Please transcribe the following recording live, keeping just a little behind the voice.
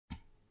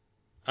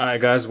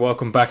Alright guys,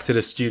 welcome back to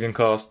the Student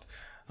Cast.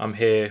 I'm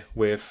here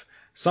with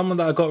someone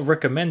that I got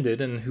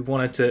recommended and who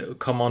wanted to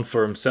come on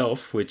for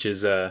himself, which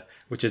is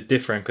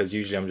different because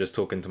usually I'm just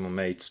talking to my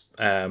mates.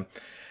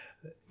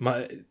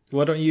 My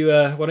why don't you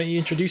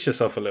introduce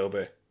yourself a little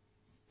bit?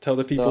 Tell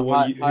the people So what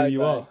hi, you who hi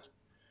you are. guys.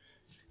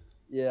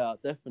 Yeah,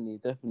 definitely,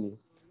 definitely.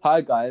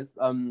 Hi guys.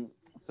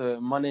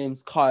 So my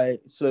name's Kai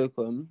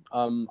Slocombe.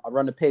 I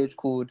run a page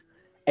called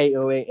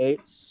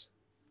 8088s,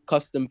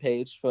 custom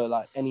page for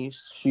like any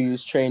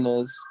shoes,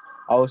 trainers.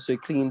 I also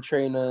clean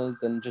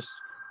trainers and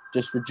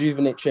just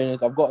rejuvenate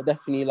trainers. I've got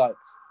definitely like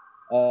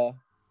uh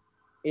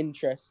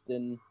interest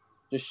in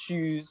the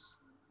shoes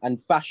and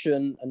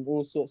fashion and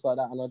all sorts like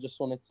that. And I just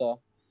wanted to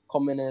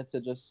come in here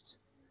to just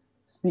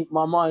speak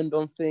my mind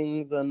on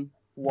things and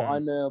what I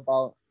Mm. know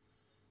about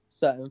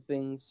certain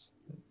things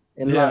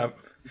in life Yeah,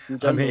 in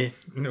I general. mean,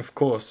 of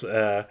course.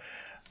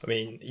 I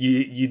mean,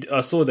 you.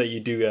 I saw that you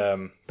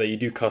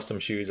do custom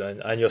shoes,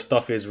 and your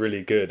stuff is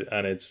really good,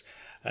 and it's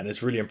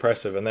really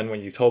impressive. And then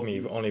when you told me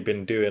you've only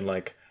been doing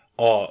like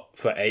art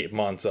for 8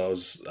 months, I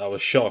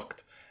was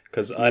shocked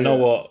because I know Yeah,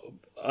 what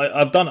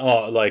I've done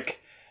art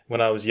like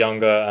when I was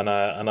younger, and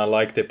I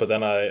liked it, but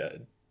then I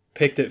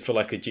picked it for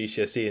like a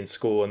GCSE in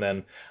school, and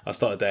then I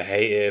started to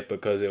hate it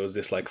because it was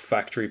this like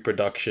factory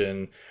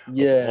production of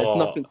yeah, it's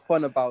art. nothing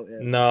fun about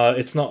it. No,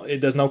 it's not.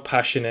 There's no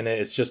passion in it.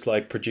 It's just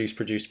like produce,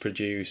 produce,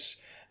 produce,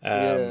 um,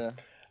 Yeah,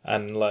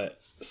 and like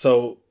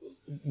so.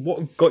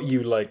 What got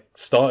you like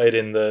started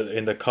in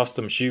the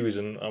custom shoes,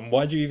 and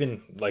why do you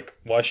even like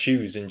why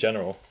shoes in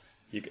general?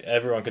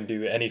 Everyone can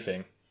do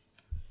anything.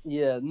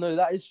 yeah, no,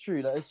 that is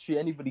true. That is true.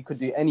 Anybody could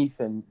do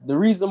anything. The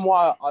reason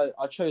why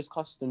I chose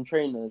custom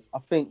trainers, I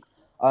think,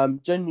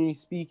 genuinely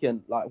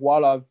speaking, like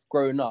while I've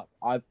grown up,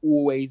 I've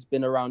always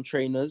been around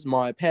trainers.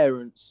 My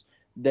parents,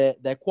 they're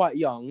quite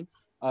young,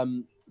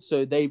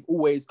 so they've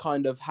always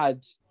kind of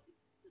had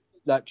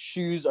like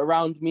shoes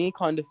around me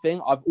kind of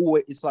thing. I've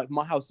always it's like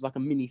my house is like a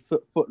mini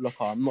foot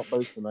locker. I'm not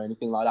boasting or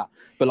anything like that.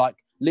 But like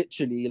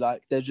literally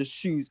like there's just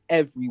shoes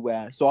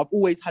everywhere. So I've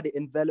always had it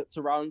enveloped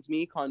around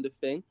me kind of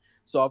thing.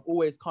 So I've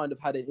always kind of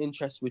had an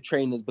interest with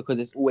trainers because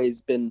it's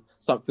always been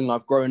something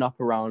I've grown up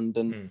around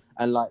Mm.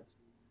 and like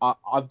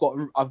I've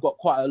got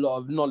quite a lot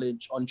of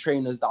knowledge on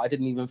trainers that I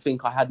didn't even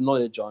think I had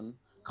knowledge on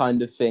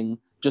kind of thing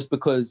just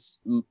because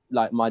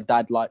like my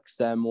dad likes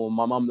them or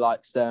my mum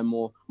likes them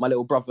or my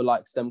little brother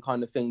likes them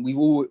kind of thing. We've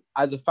all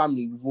as a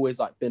family we've always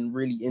like been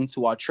really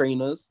into our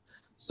trainers.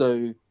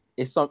 So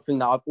it's something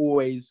that I've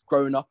always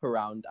grown up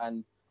around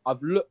and I've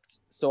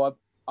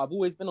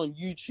always been on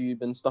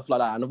YouTube and stuff like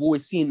that and I've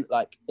always seen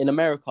like in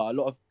America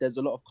there's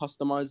a lot of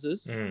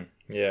customizers,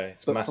 Yeah,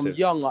 it's but from massive.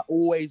 young, I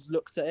always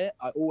looked at it.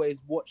 I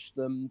always watched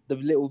them, the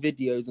little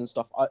videos and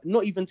stuff. I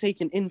not even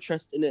taking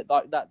interest in it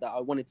like that. That I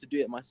wanted to do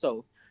it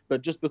myself,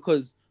 but just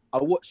because I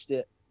watched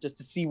it just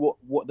to see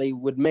what they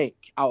would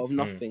make out of Mm.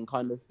 nothing,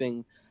 kind of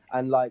thing.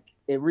 And like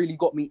it really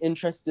got me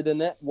interested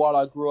in it while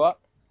I grew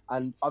up.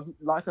 And I've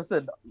like I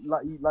said,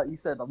 like you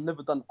said, I've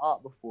never done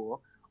art before.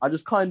 I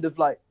just kind of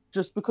like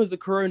just because of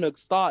Corona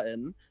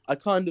starting, I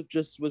kind of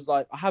just was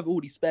like, I have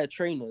all these spare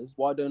trainers.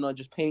 Why don't I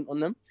just paint on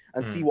them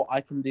and see Mm. what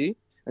I can do?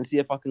 And see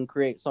if I can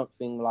create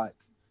something like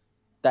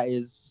that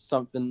is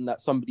something that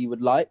somebody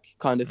would like,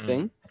 kind of Mm.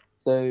 thing.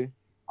 So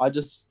I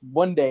just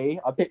one day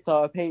I picked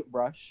up a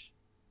paintbrush.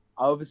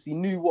 I obviously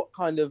knew what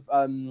kind of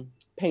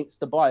paints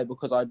to buy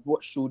because I'd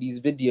watched all these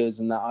videos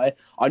and that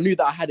I knew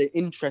that I had an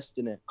interest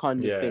in it,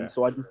 kind of thing. Yeah.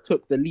 So I just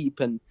took the leap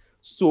and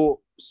saw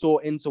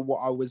into what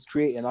I was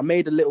creating. I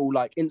made a little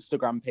like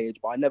Instagram page,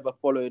 but I never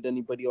followed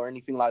anybody or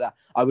anything like that.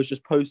 I was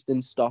just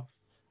posting stuff,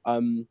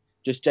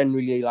 just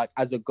generally like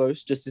as a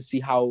ghost, just to see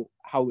how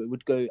it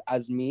would go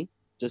as me,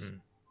 just Mm.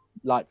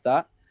 like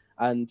that.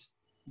 And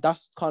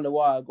that's kind of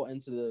why I got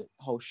into the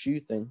whole shoe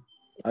thing,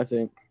 I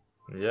think.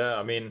 Yeah,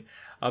 I mean,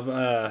 I've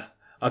uh,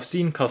 I've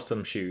seen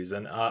custom shoes,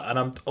 and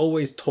I'm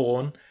always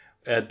torn,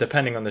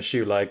 depending on the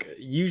shoe. Like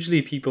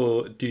usually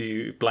people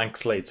do blank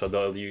slates, so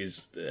they'll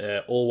use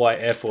all white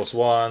Air Force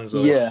Ones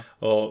Yeah,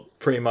 or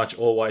pretty much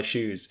all white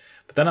shoes.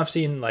 But then I've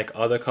seen like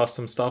other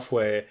custom stuff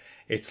where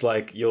it's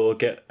like you'll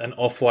get an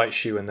off white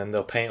shoe and then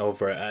they'll paint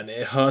over it, and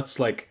it hurts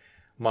like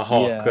my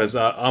heart yeah, because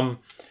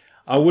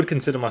I would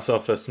consider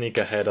myself a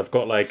sneakerhead. I've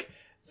got like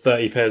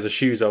 30 pairs of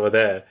shoes over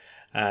there,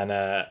 and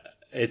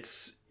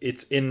it's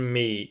in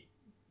me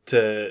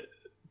to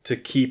to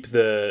keep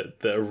the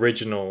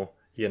original,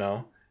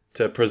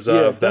 to yeah,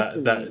 preserve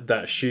that definitely. that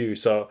that shoe.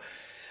 So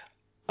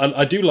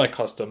I do like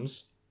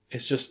customs.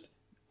 It's just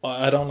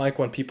I don't like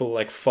when people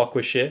like fuck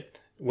with shit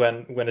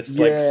when it's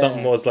like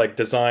something Yeah, was like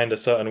designed a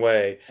certain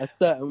way. a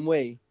certain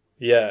way.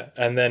 Yeah,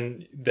 and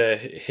then they're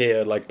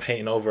here like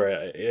painting over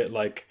it.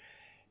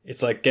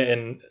 It's like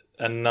getting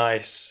a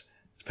nice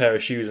pair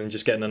of shoes and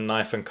just getting a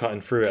knife and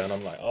cutting through it, and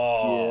I'm like,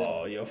 Yeah,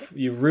 oh,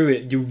 you're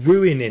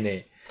ruining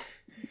it.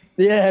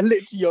 yeah,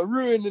 literally, you're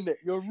ruining it.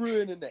 You're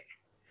ruining it.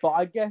 But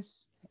I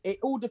guess it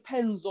all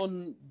depends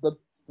on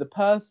the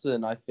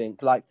person. I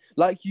think, like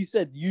you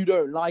said, you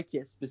don't like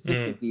it Mm,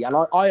 specifically, and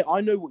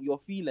I know what you're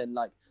feeling.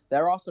 Like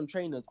there are some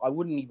trainers I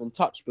wouldn't even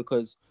touch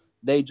because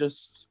they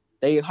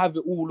have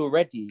it all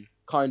already,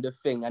 kind of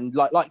thing. And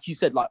like you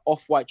said, like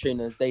off-white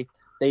trainers, they're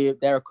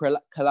a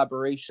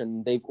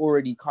collaboration. They've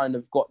already kind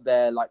of got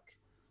their like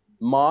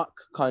mark,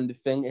 kind of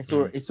thing. It's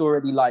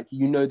already like,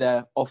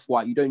 they're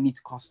off-white. You don't need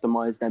to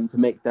customize them to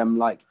make them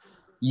like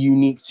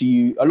unique to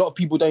you. A lot of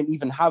people don't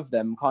even have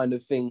them, kind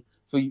of thing,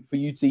 for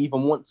you to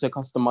even want to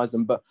customize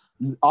them. But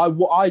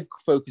what I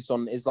focus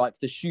on is like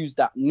the shoes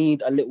that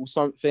need a little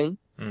something,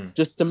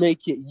 just to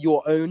make it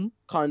your own,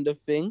 kind of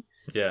thing.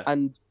 Yeah.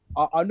 And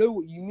I know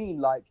what you mean.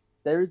 Like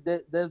there's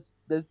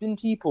been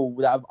people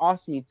that have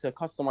asked me to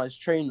customize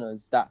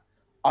trainers that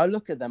I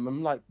look at them and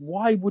I'm like,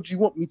 why would you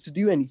want me to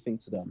do anything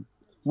to them?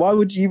 Why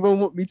would you even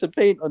want me to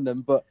paint on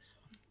them? But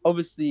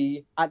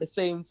obviously, at the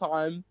same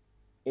time,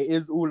 it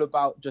is all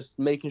about just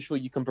making sure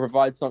you can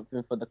provide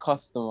something for the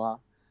customer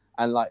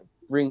and like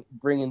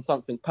bringing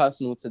something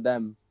personal to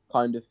them,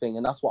 kind of thing.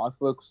 And that's what I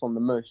focus on the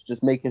most,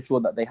 just making sure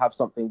that they have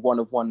something one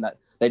of one that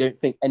they don't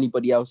think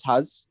anybody else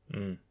has.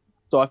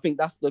 So I think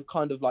that's the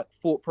kind of like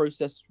thought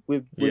process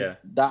with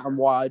that, and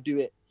why I do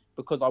it,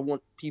 because I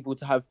want people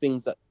to have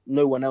things that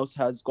no one else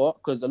has got.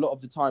 Because a lot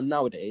of the time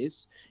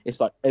nowadays, it's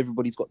like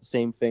everybody's got the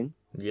same thing.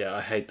 Yeah,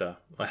 I hate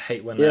that. I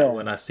hate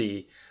when I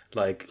see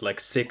like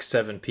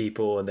 6-7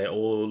 people and they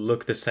all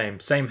look the same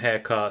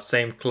haircut,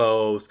 same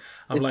clothes.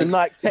 It's like the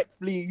Nike Tech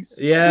Fleece,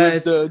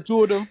 with the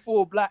Jordan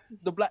 4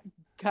 the black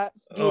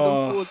cats,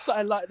 Jordan 4,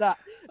 something like that.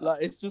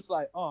 Like it's just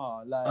like,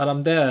 and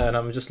I'm there and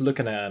I'm just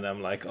looking at it and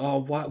I'm like,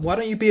 why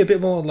don't you be a bit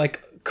more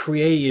like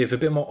creative, a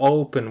bit more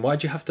open?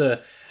 Why'd you have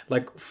to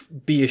like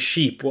be a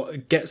sheep?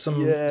 Get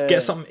something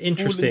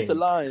interesting. Fall into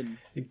line.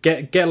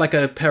 Get like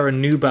a pair of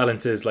New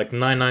Balances, like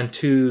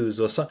 992s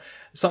or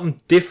something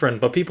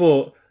different. But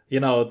people,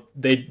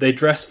 they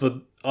dress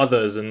for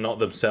others and not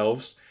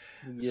themselves.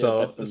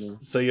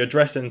 So you're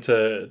dressing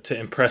to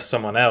impress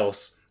someone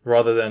else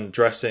rather than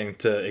dressing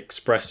to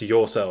express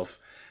yourself.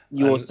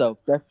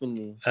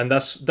 Definitely. And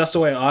that's the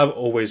way I've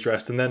always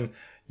dressed. And then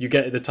you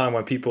get the time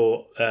when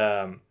people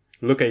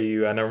look at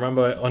you, and I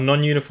remember on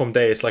non-uniform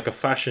day, it's like a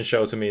fashion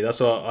show to me.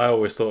 That's what I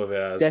always thought of it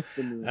as.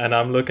 Definitely. And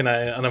I'm looking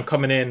at it, and I'm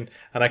coming in,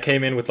 and I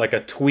came in with like a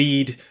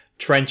tweed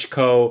trench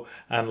coat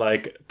and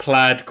like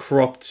plaid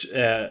cropped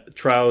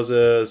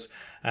trousers,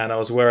 and I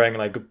was wearing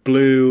like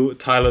blue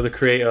Tyler the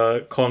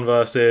Creator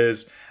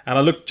Converses, and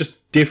I looked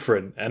just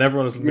different, and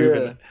everyone was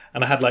moving,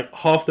 and I had like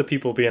half the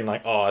people being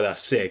like, "Oh,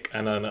 that's sick,"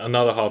 and then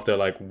another half they're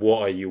like,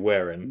 "What are you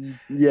wearing?"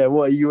 Yeah,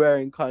 what are you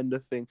wearing, kind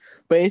of thing.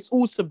 But it's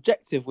all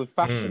subjective with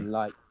fashion.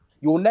 Like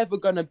you're never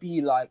gonna be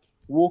like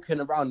walking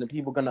around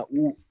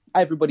and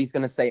everybody's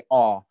gonna say,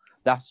 "Oh,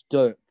 that's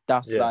dope.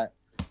 That's like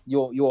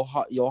you're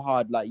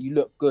hard. Like you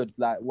look good.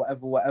 Like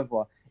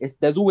whatever."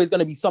 There's always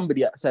gonna be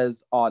somebody that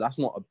says, "Oh, that's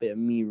not a bit of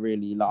me,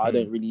 really. Like I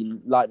don't really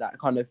like that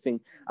kind of thing."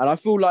 And I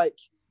feel like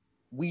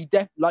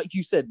like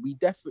you said,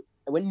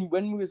 when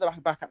we was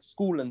back at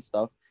school and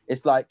stuff,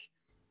 it's like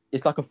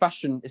a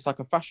fashion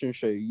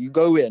show. You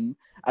go in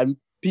and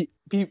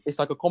it's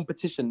like a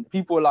competition.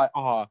 People are like,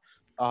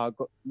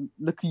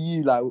 look at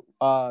you, like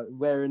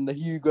wearing the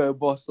Hugo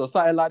Boss or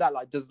something like that,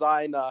 like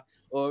designer,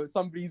 or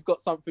somebody's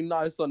got something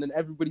nice on and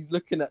everybody's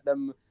looking at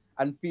them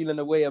and feeling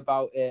a way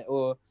about it.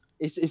 Or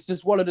it's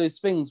just one of those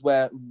things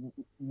where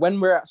when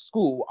we're at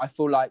school, I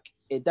feel like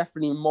it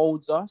definitely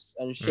molds us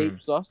and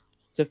shapes us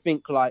to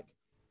think like,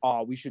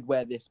 we should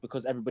wear this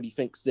because everybody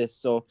thinks this,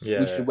 so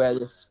we should wear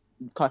this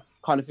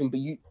kind of thing.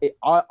 But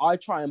I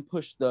try and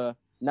push the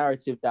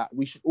narrative that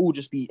we should all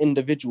just be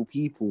individual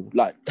people,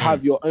 like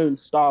have your own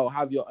style,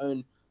 have your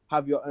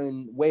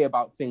own way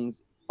about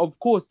things. Of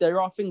course,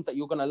 there are things that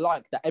you're gonna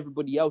like that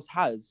everybody else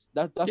has.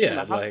 That's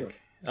gonna happen. Like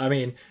I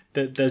mean,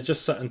 there's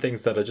just certain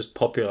things that are just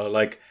popular,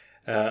 like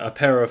a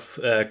pair of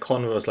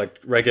Converse, like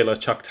regular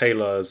Chuck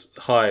Taylor's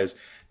highs.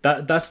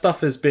 That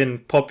stuff has been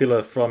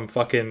popular from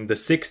fucking the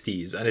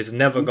 60s and it's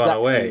never gone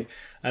away.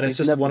 And it's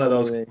just one of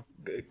those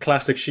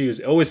classic shoes.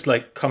 It always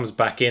like comes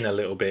back in a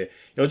little bit.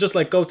 It'll just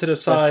like go to the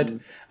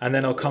side and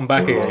then it'll come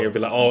back again. You'll be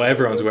like, oh,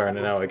 everyone's wearing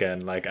it now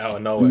again. Like out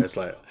of nowhere. It's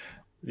like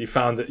you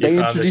found it. They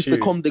introduced the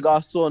Comme des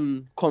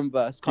Garçons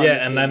Converse.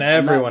 And then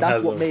everyone has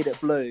that's what made it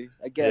blow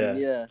again.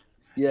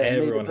 Yeah,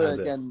 everyone made it blow has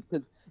again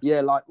because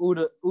like all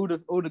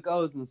the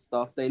girls and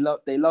stuff, they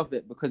love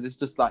it because it's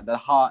just like the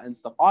heart and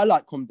stuff. I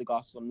like Comme des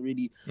Garçons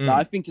really. Like,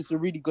 I think it's a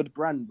really good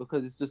brand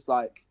because it's just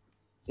like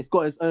it's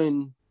got its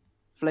own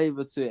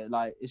flavor to it.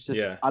 Like it's just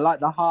I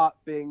like the heart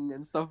thing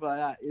and stuff like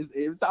that.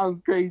 It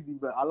sounds crazy,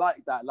 but I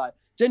like that. Like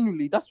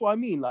genuinely, that's what I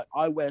mean. Like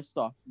I wear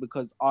stuff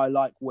because I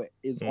like what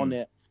is on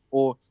it,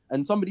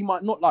 and somebody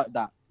might not like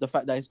that. The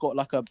fact that it's got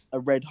like a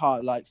red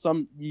heart. Like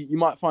you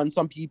might find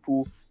some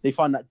people, they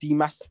find that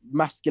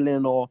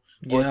masculine or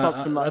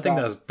something like that. I think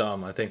that's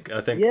dumb. I think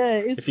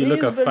if you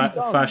look at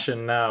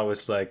fashion now,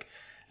 it's like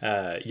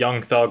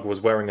Young Thug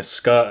was wearing a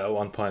skirt at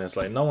one point. It's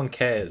like no one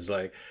cares.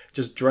 Like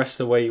just dress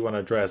the way you want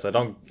to dress. I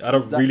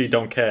really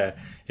don't care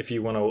if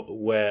you want to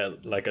wear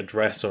like a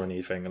dress or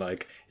anything.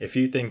 Like if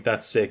you think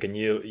that's sick and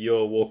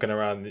you're walking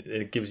around,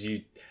 it gives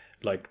you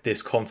like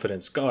this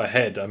confidence. Go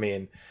ahead. I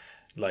mean,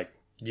 like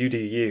you do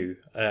you.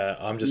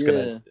 I'm just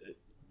gonna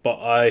but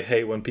I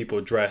hate when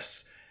people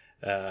dress.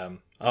 I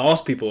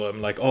ask people,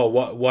 I'm like, oh,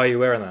 why are you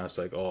wearing that? It's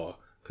like, oh,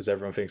 because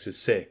everyone thinks it's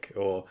sick.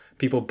 Or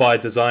people buy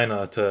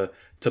designer to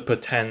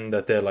pretend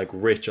that they're like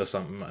rich or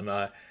something. And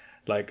I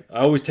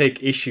always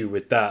take issue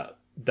with that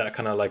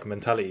kind of like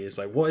mentality. It's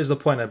like, what is the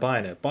point of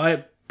buying it? Buy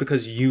it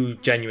because you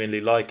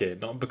genuinely like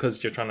it, not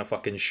because you're trying to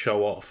fucking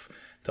show off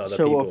to other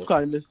Show people. off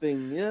kind of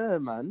thing. Yeah,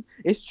 man.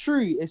 It's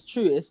true. It's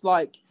true. It's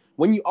like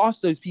when you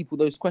ask those people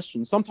those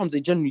questions, sometimes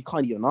they genuinely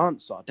can't even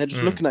answer. They're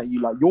just looking at you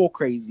like you're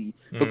crazy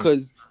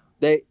because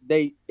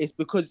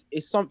because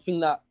it's something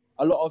that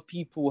a lot of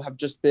people have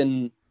just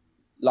been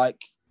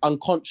like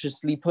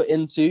unconsciously put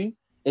into.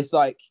 It's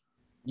like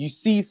you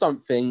see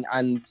something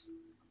and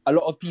a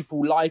lot of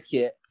people like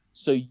it,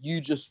 so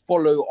you just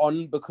follow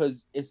on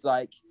because it's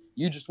like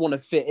you just want to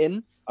fit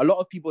in. A lot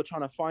of people are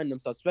trying to find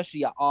themselves,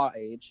 especially at our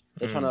age.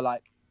 They're trying to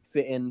like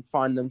fit in,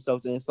 find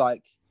themselves, and it's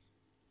like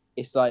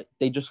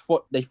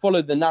they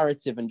follow the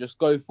narrative and just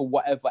go for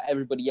whatever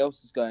everybody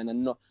else is going,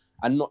 and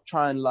not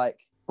try and like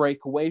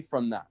break away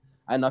from that.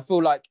 And I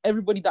feel like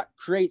everybody that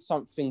creates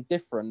something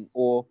different,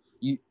 or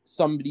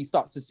somebody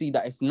starts to see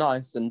that it's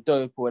nice and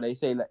dope, or they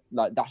say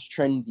like that's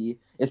trendy,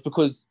 it's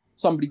because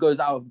somebody goes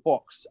out of the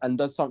box and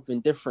does something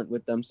different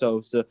with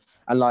themselves. So,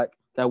 and like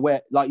they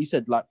wear, like you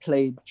said, like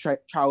plaid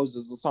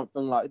trousers or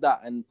something like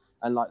that, and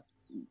like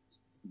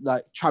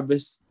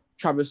Travis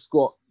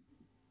Scott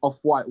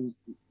off-white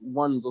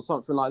ones or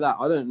something like that.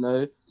 I don't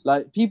know.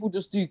 Like people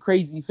just do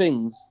crazy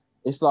things.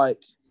 It's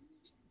like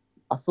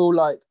I feel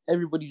like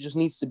everybody just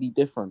needs to be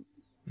different.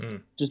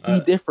 Just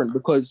be different,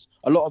 because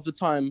a lot of the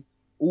time,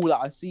 all that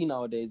I see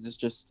nowadays is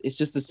just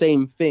the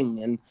same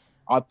thing, and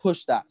I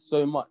push that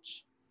so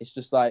much. It's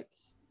just like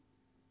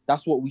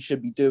that's what we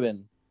should be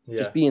doing. Yeah.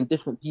 Just being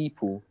different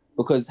people,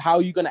 because how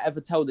are you gonna ever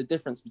tell the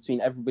difference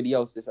between everybody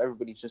else if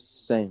everybody's just the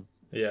same?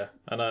 Yeah,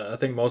 and I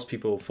think most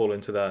people fall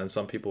into that, and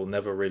some people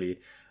never really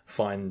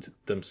find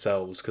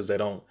themselves because they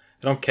don't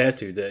care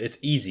to. It's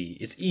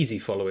easy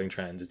following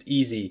trends. It's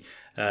easy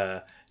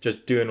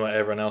just doing what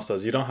everyone else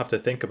does. You don't have to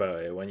think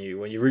about it when you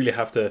really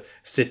have to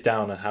sit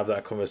down and have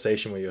that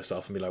conversation with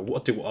yourself and be like,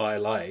 what do I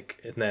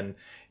like? And then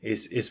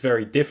it's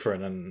very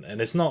different,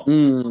 and it's not.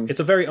 It's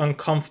a very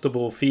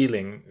uncomfortable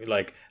feeling,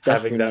 like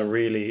having that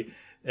really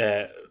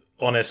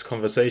honest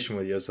conversation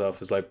with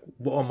yourself. Is like,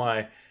 what am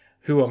I?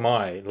 Who am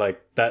I?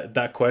 Like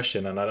that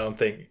question, and I don't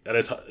think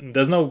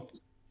there's no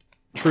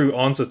true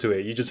answer to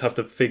it. You just have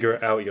to figure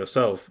it out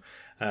yourself,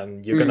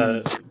 and you're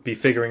gonna be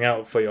figuring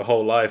out for your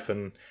whole life,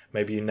 and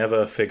maybe you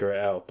never figure it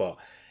out. But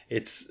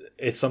it's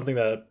something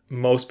that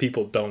most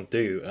people don't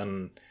do,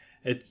 and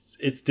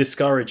it's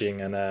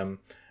discouraging. And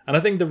I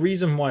think the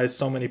reason why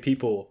so many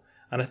people,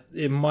 and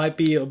it might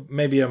be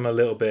maybe I'm a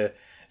little bit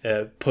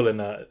pulling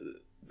at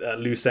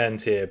loose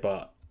ends here,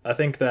 but I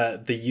think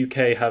that the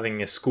UK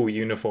having a school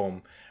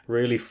uniform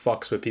really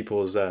fucks with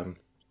people's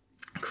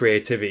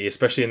creativity,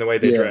 especially in the way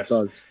they dress. It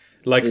does.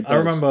 Like I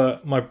remember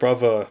my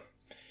brother,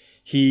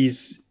 he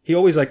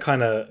always like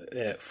kind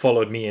of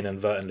followed me in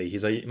inadvertently.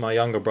 He's my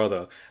younger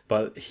brother,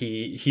 but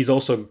he's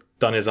also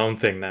done his own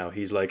thing now.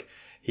 He's like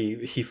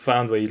he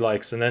found what he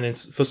likes, and then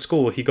for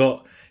school he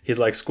got his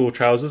like school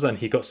trousers, and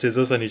he got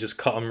scissors, and he just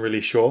cut them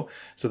really short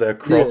so they're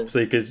cropped so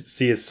you could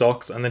see his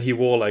socks, and then he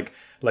wore like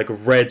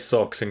red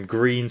socks and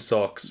green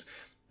socks.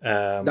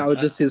 That was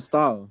just his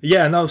style.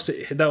 Yeah, and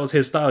that was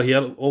his style. He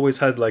always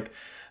had like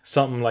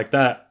something like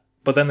that.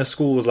 But then the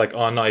school was like,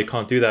 "Oh no, you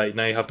can't do that.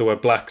 Now you have to wear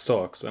black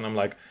socks." And I'm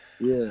like,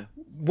 "Yeah.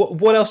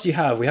 What else do you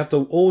have? We have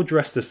to all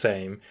dress the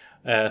same.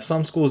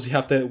 Some schools you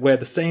have to wear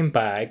the same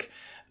bag.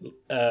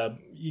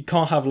 You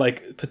can't have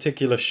like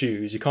particular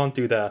shoes. You can't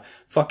do that.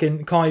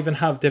 Fucking can't even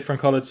have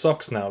different colored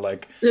socks now.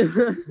 Like,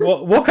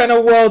 what kind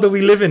of world are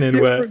we living in?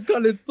 Different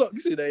colored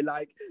socks, you know,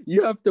 like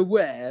you have to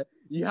wear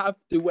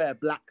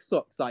black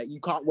socks. Like you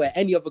can't wear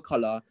any other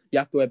color. You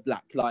have to wear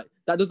black. Like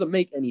that doesn't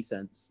make any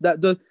sense.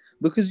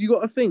 Because you got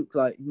to think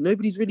like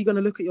nobody's really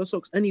gonna look at your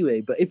socks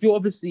anyway. But if you're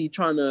obviously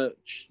trying to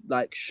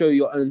like show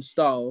your own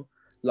style,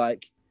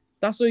 like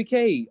that's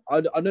okay. I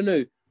don't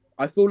know.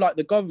 I feel like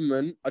the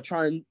government are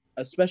trying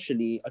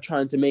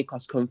to make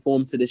us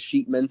conform to the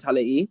sheep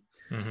mentality.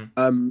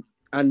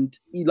 And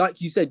like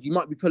you said, you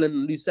might be pulling a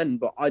loose end,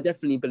 but I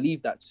definitely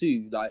believe that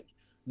too. Like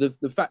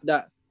the fact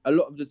that a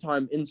lot of the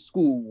time in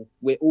school,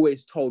 we're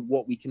always told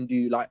what we can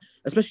do, like,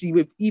 especially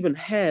with even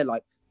hair,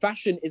 like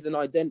fashion is an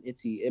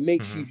identity. It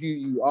makes you who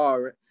you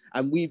are.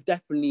 And we've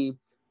definitely,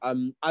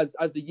 as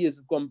the years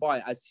have gone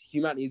by, as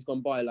humanity has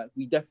gone by, like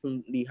we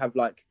definitely have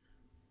like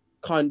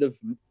kind of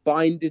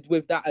binded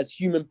with that as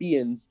human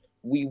beings.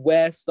 We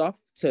wear stuff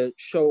to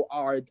show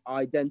our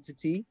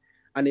identity.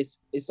 And it's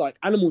like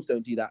animals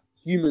don't do that.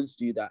 Humans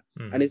do that.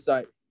 And it's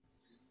like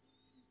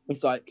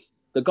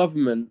the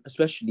government,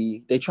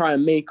 especially, they try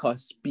and make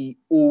us be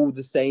all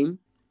the same,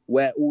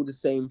 wear all the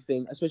same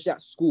thing, especially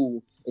at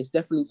school. It's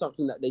definitely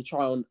something that they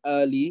try on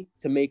early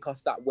to make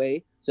us that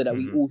way so that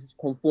we all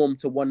conform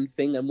to one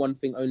thing and one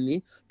thing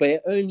only. But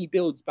it only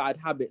builds bad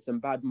habits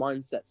and bad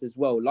mindsets as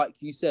well. Like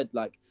you said,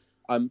 like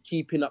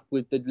keeping up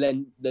with the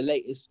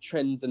latest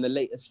trends and the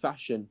latest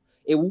fashion.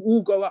 it will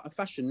all go out of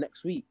fashion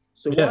next week.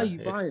 So why are Yeah, you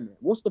buying it?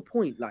 What's the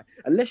point? Like,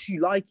 unless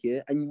you like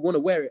it and you want to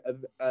wear it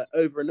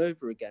over and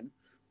over again,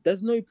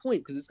 there's no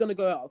point, because it's going to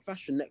go out of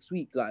fashion next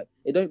week. Like,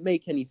 it don't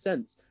make any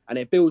sense. And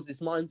it builds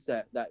this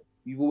mindset that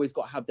you've always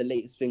got to have the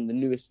latest thing, the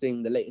newest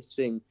thing, the latest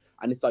thing.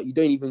 And it's like, you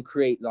don't even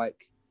create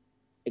like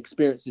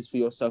experiences for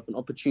yourself and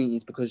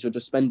opportunities, because you're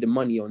just spending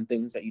money on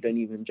things that you don't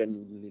even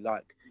genuinely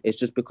like. It's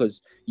just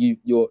because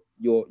you're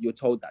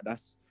told that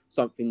that's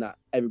something that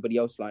everybody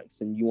else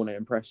likes and you want to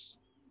impress,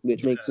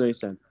 which makes no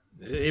sense.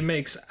 it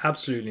makes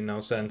absolutely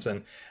no sense,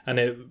 and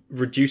it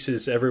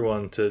reduces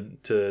everyone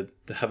to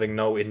having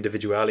no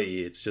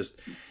individuality. It's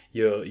just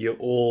you're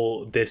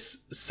all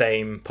this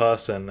same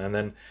person, and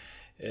then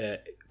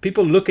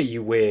people look at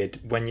you weird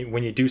when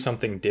you do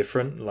something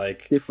different.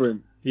 Like,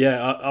 Different.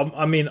 yeah,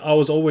 I mean, I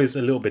was always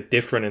a little bit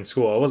different in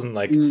school. I wasn't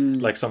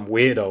like some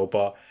weirdo,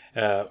 but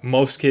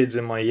most kids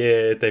in my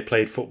year, they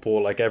played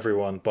football like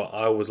everyone, but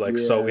I was like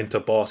so Yeah. into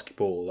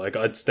basketball. Like,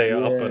 I'd stay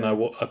up and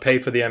Yeah. I pay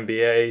for the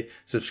NBA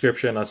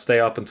subscription. I'd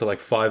stay up until like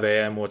 5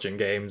 a.m. watching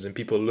games, and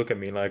people look at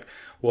me like,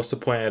 what's the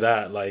point of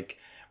that? Like,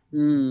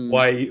 Mm.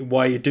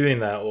 why are you doing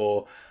that?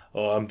 Or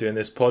I'm doing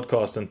this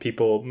podcast, and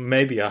people,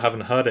 maybe I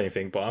haven't heard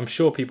anything, but I'm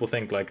sure people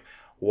think like,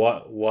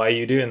 why are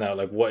you doing that?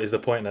 Like, what is the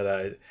point of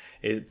that?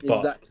 But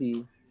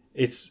Exactly.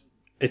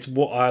 it's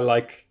what I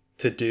like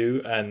to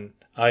do, and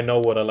I know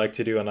what I like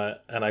to do, and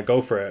I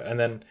go for it. And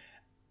then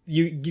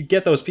you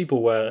get those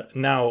people where,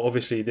 now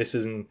obviously this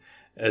isn't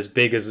as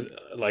big as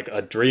like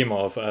a dream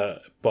of,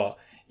 but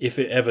if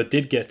it ever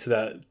did get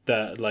to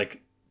that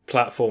like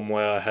platform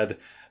where I had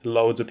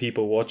loads of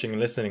people watching and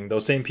listening,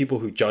 those same people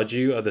who judge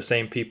you are the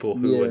same people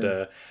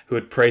Yeah. who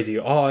would praise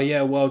you. Oh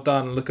yeah, well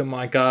done, look at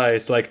my guy.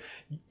 It's like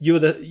you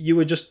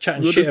were just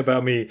chatting You're shit just,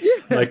 about me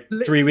yeah, like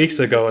 3 weeks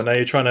literally. ago, and now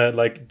you're trying to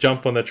like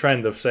jump on the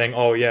trend of saying,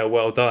 oh yeah,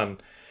 well done.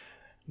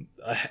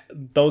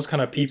 Those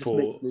kind of It just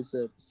makes people, no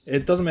sense.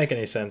 it doesn't make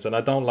any sense, and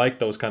I don't like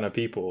those kind of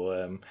people.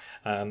 And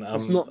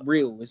It's not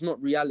real. It's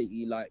not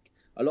reality. Like,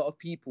 a lot of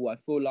people, I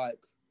feel like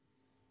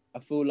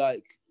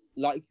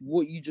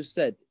what you just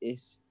said,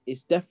 it's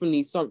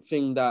definitely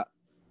something that,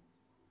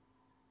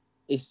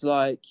 it's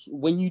like,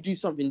 when you do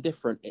something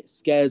different, it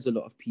scares a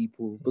lot of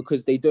people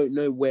because they don't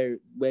know where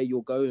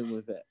you're going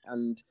with it.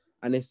 And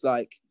it's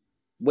like,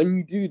 when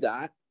you do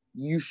that,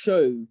 you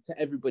show to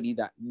everybody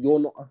that you're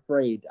not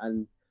afraid,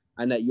 and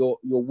that you're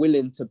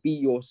willing to be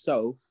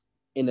yourself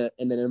in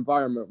an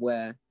environment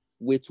where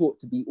we're taught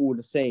to be all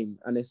the same.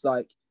 And it's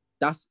like,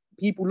 that's,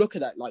 people look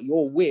at that like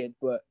you're weird,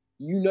 but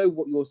you know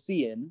what you're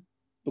seeing,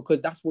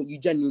 because that's what you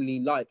genuinely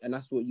like, and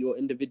that's what your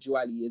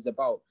individuality is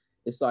about.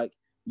 It's like,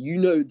 you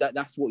know that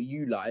that's what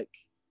you like.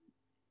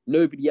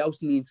 Nobody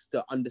else needs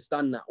to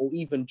understand that or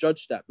even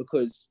judge that,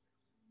 because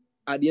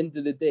at the end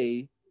of the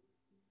day,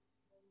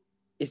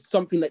 it's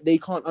something that they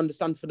can't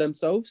understand for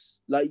themselves.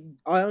 Like,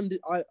 I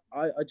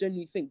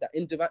genuinely think that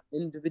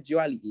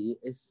individuality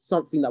is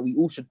something that we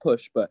all should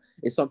push, but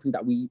it's something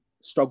that we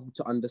struggle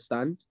to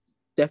understand.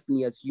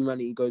 Definitely, as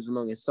humanity goes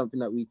along, it's something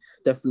that we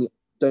definitely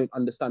don't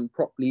understand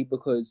properly,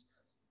 because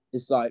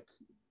it's like,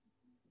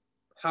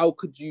 how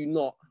could you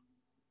not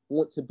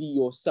want to be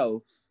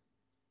yourself,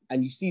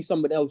 and you see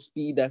someone else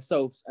be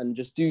themselves and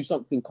just do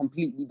something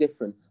completely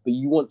different, but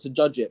you want to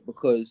judge it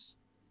because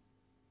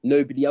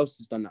nobody else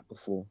has done that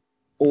before,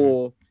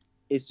 or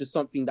it's just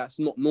something that's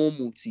not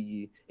normal to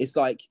you. It's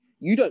like,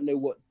 you don't know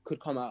what could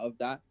come out of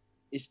that.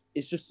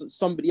 It's just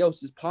somebody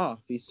else's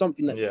path. It's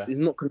something that yeah, is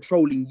not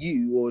controlling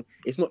you, or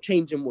it's not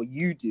changing what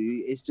you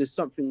do. It's just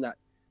something that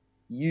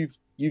you've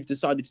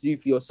decided to do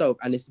for yourself.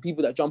 And it's the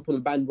people that jump on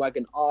the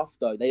bandwagon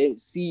after, they don't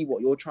see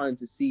what you're trying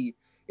to see.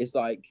 It's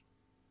like,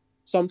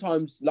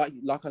 sometimes, like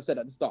I said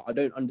at the start, I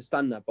don't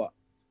understand that, but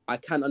I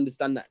can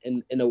understand that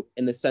in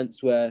a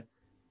sense where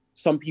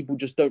some people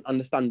just don't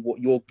understand what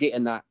you're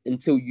getting at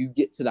until you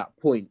get to that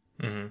point.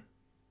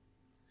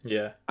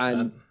 yeah,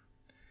 And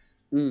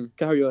and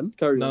carry on.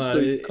 no,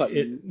 Sorry to cut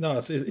you. no,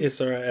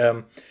 it's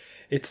alright.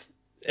 It's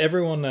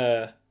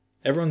everyone.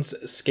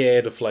 Everyone's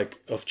scared of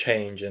of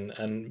change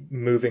and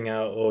moving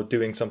out or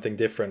doing something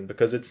different,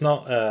 because it's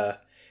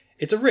not.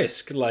 It's a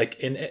risk, like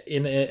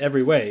in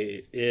every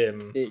way.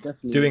 It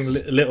definitely Doing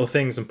is. little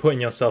things and putting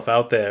yourself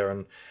out there,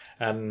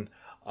 and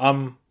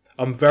I'm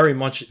I'm very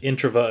much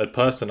introverted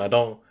person. I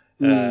don't.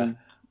 Mm,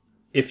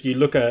 If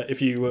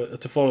you were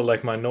to follow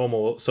like my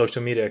normal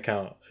social media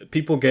account,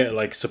 people get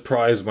like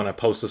surprised when I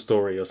post a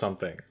story or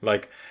something.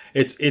 Like,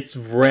 it's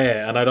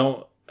rare, and I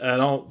don't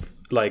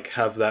like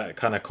have that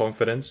kind of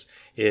confidence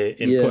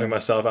in yeah. putting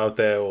myself out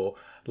there or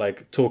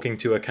like talking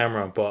to a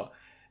camera. But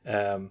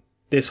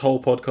this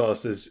whole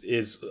podcast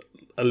is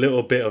a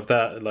little bit of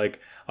that.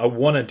 Like, I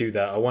want to do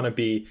that. I want to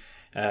be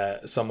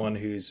someone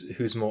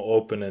who's more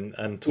open and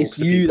It's talks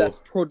to you people. that's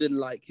prodding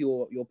like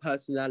your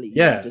personality, and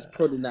Yeah. just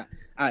prodding that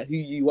at who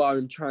you are,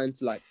 and trying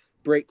to like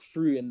break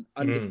through and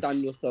Mm.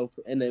 understand yourself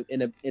in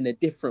a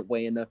different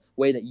way, in a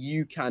way that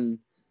you can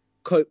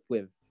cope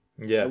with,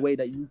 a Yeah. way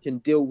that you can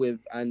deal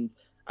with. And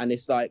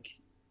it's like,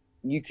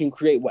 you can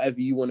create whatever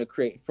you want to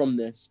create from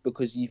this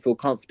because you feel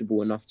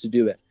comfortable enough to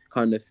do it,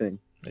 kind of thing.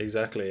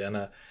 exactly. And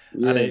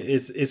Yeah.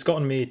 it's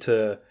gotten me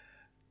to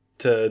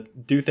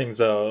do things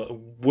that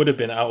would have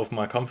been out of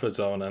my comfort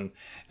zone, and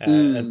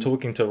Mm,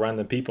 talking to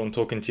random people and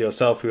talking to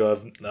yourself who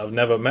I've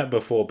never met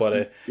before.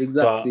 But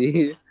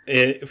exactly.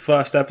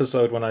 first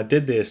episode when I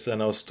did this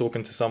and I was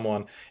talking to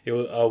someone, I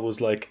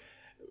was like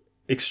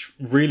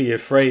really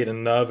afraid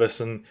and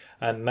nervous, and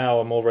now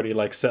I'm already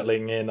like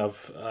settling in.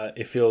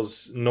 It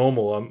feels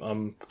normal.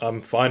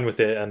 I'm fine with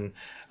it, and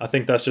I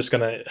think that's just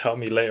gonna help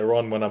me later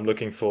on when I'm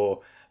looking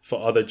for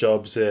other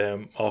jobs,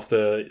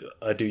 after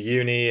I do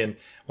uni, and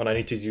when I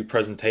need to do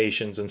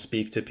presentations and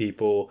speak to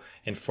people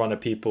in front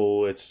of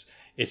people.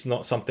 It's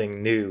not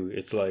something new.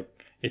 It's like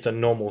it's a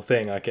normal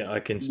thing. I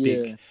can Yeah.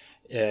 speak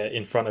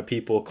in front of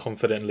people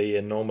confidently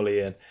and normally,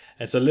 and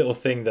it's a little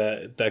thing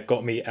that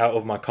got me out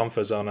of my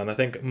comfort zone. And I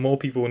think more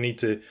people need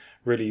to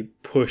really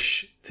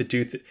push to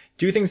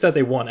do things that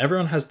they want.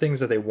 Everyone has things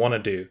that they want to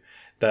do,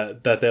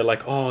 that they're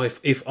like, oh,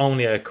 if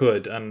only I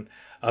could. And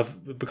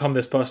I've become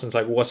this person. It's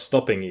like, what's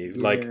stopping you?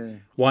 Like, Yeah.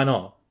 why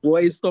not?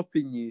 What is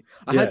stopping you?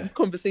 I had Yeah. this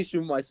conversation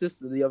with my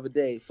sister the other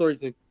day. Sorry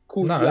to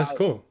call No, you that's out.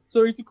 cool.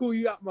 Sorry to call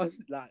you out, my.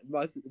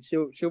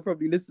 She'll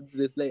probably listen to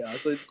this later.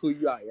 Sorry to call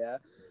you out, yeah.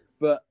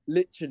 But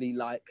literally,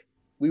 like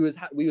we was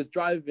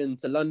driving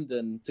to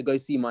London to go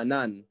see my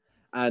nan,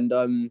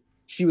 and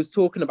she was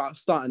talking about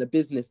starting a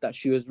business that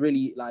she was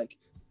really like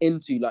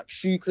into, like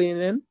shoe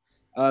cleaning.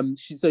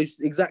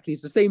 Exactly,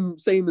 it's the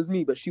same as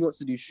me, but she wants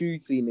to do shoe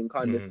cleaning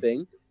kind of Mm.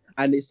 thing,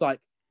 and it's like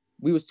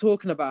we was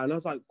talking about it, and I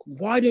was like,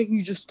 why don't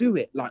you just do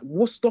it? Like,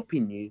 what's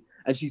stopping you?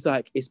 And she's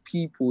like, it's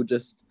people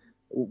just,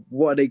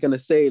 what are they gonna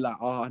say? Like,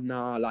 oh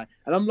nah, like,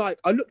 and I'm like,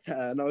 I looked at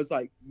her and I was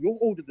like, you're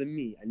older than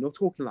me and you're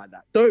talking like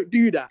that. Don't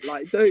do that.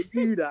 Like, don't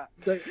do that.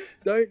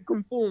 Don't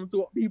conform to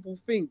what people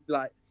think.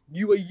 Like,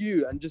 you are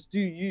you and just do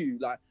you.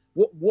 Like,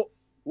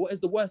 what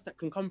is the worst that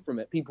can come from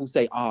it? People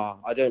say,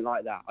 I don't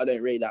like that, I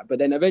don't rate that. But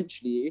then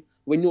eventually,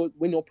 when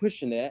you're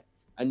pushing it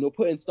and you're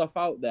putting stuff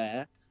out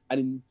there,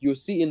 and you're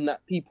seeing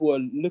that people are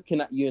looking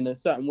at you in a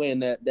certain way,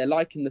 and they're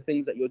liking the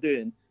things that you're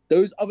doing,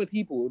 those other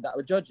people that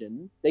are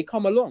judging, they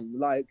come along.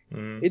 Like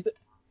Mm. it,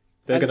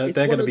 They're and gonna it's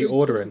they're one gonna of be those things.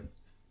 ordering.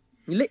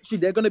 Literally,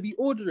 they're gonna be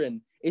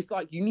ordering. It's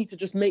like you need to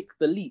just make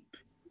the leap.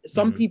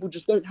 Some Mm. people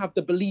just don't have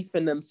the belief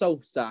in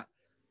themselves that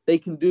they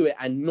can do it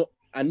and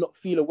not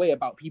feel a way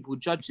about people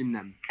judging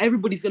them.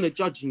 Everybody's gonna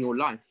judge in your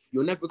life.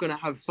 You're never gonna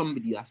have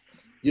somebody that's.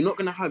 You're not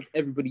gonna have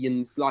everybody in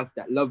this life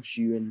that loves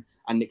you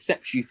and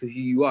accepts you for who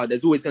you are.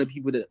 There's always gonna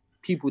be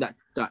people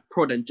that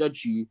prod and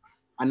judge you,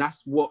 and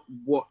that's what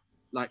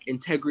like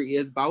integrity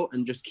is about,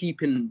 and just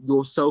keeping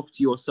yourself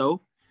to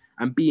yourself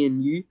and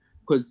being you,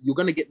 because you're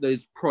gonna get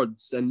those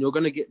prods and you're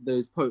gonna get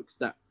those pokes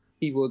that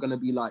people are gonna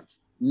be like,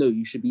 no,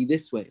 you should be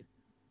this way,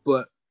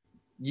 but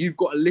you've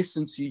got to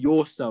listen to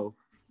yourself.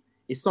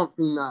 It's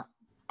something that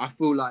I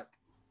feel like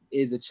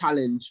is a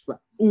challenge for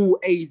all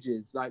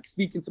ages. Like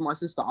speaking to my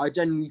sister, I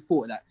genuinely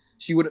thought that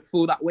she wouldn't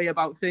feel that way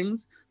about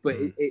things, but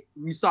Mm.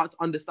 you start to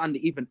understand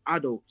that even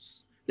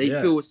adults, they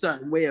Yeah. feel a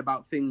certain way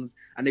about things,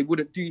 and they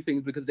wouldn't do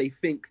things because they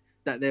think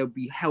that they'll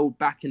be held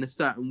back in a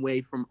certain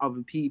way from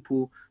other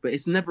people. But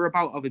it's never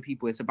about other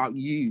people, it's about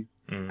you.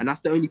 Mm. And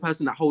that's the only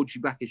person that holds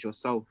you back is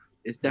yourself.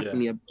 It's Yeah.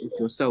 definitely it's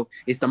yourself.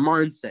 It's the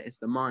mindset. It's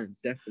the mind,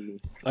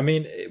 definitely. I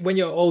mean, when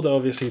you're older,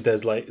 obviously,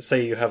 there's like,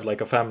 say you have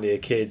like a family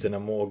of kids and a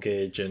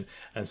mortgage and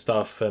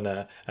stuff,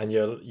 and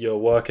you're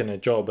working a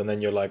job, and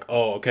then you're like,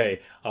 oh, okay,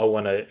 I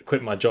want to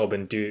quit my job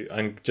and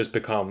just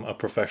become a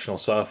professional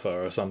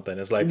surfer or something.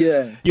 It's like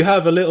Yeah, you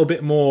have a little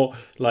bit more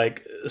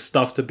like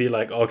stuff to be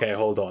like, okay,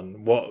 hold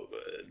on, what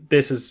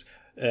this is.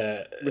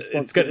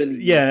 It's gonna,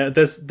 responsibility. yeah,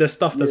 there's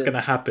stuff that's Yeah.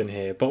 gonna happen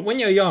here. But when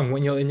you're young,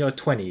 when you're in your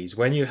 20s,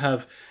 when you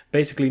have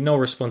basically no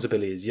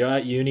responsibilities, you're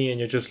at uni and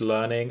you're just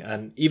learning,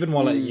 and even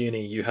while at Mm,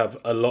 uni you have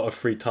a lot of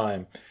free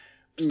time.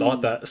 start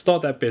mm. that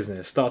start that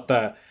business, It's like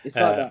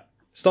uh that.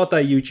 start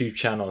that YouTube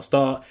channel,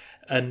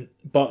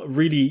 but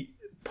really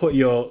put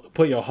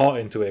your heart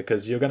into it,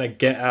 because you're gonna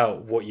get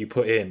out what you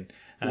put in.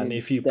 And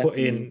if you put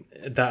Definitely.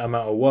 in that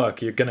amount of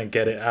work, you're gonna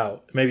get it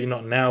out, maybe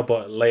not now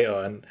but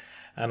later.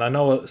 And I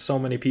know so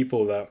many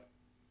people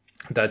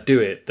that do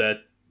it,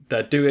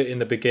 that do it in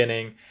the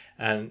beginning,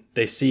 and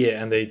they see it,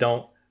 and they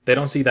don't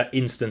see that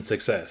instant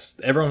success.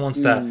 Everyone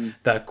wants Mm,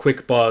 that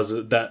quick buzz,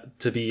 that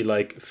to be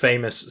like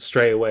famous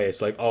straight away.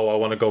 It's like, oh, I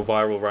want to go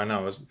viral right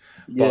now.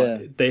 yeah.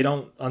 But they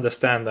don't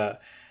understand that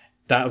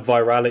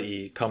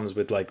virality comes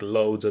with like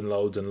loads and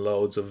loads and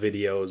loads of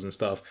videos and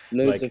stuff.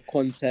 Loads Like of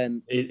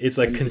content it's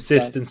like and just stuff.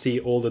 consistency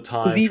all the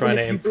Because time, even trying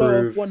if to you blow off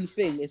improve. one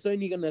thing, it's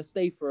only gonna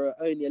stay for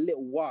only a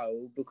little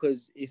while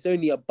because it's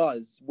only a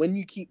buzz. When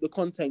you keep the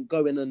content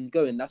going and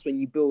going, that's when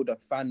you build a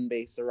fan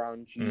base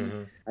around you,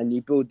 Hmm. and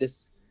you build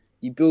this,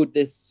 you build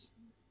this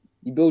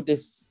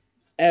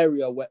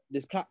area where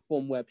this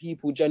platform where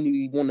people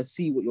genuinely want to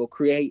see what you're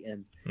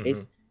creating. Hmm.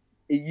 It's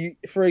you,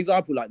 for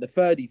example, like the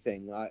 30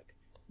 thing. Like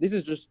this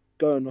is just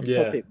going off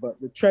Yeah. topic, but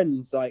the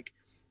trends, like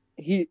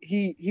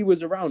he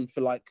was around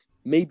for like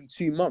maybe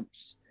 2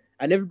 months,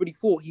 and everybody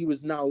thought he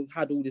was now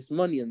had all this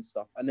money and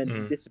stuff, and then he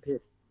Mm.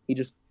 disappeared. He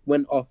just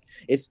went off.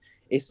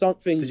 It's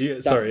something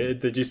that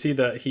Did you see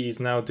that he's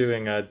now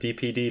doing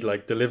DPD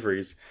like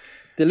deliveries?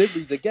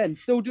 deliveries again,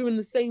 still doing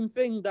the same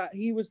thing that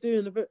he was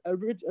doing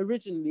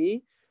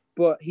originally,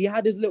 but he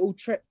had his little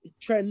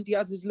trend, he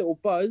had his little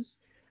buzz,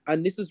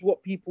 and this is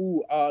what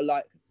people are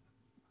like.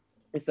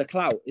 It's the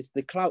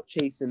clout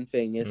chasing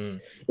thing.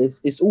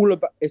 It's all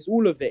about, it's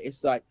all of it.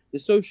 It's like the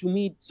social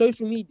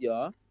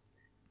media.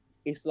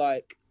 It's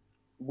like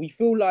we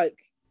feel like,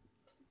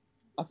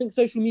 I think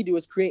social media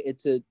was created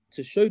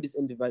to show this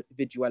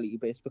individuality,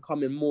 but it's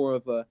becoming more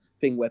of a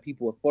thing where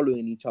people are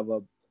following each other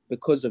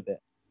because of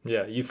it.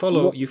 Yeah,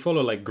 Not, you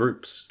follow like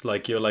groups.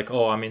 Like you're like,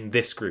 oh, I'm in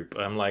this group.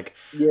 I'm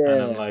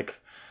yeah, like,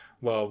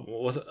 well,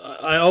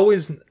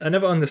 I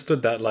never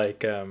understood that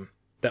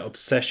that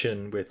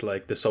obsession with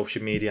like the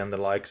social media and the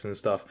likes and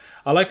stuff.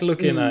 I like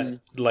looking at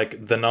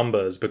like the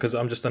numbers because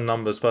I'm just a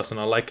numbers person.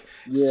 I like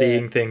yeah,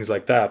 seeing things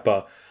like that,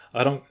 but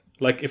I don't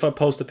like if I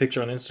post a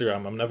picture on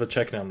Instagram, I'm never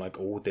checking it. I'm like,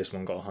 oh, this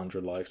one got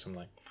 100 likes. I'm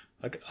like,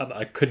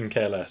 I couldn't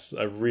care less.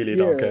 I really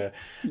don't yeah. care.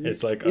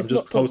 It's like I'm It's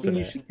not just something posting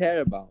you it. should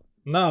care about.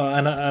 No,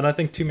 and I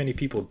think too many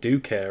people do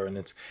care, and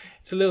it's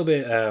a little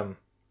bit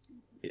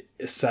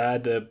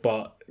sad,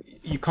 but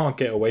you can't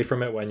get away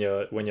from it when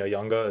you're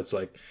younger. It's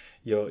like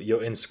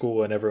you're in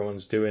school and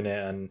everyone's doing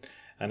it,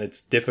 and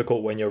it's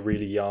difficult when you're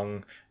really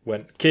young.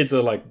 When kids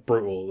are like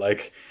brutal,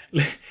 like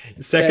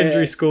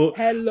secondary Yeah, school.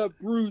 hella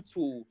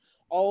brutal.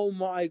 Oh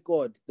my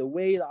god, the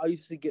way that I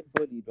used to get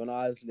bullied when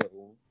I was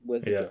little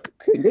was a Yeah, joke.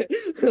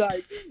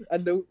 Like,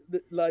 and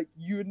like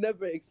you would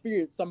never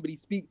experience somebody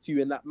speak to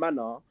you in that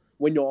manner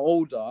when you're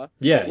older.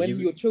 yeah, But when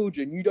you're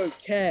children, you don't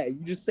care.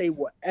 You just say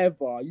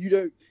whatever. You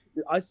don't.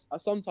 I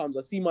sometimes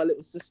I see my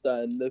little sister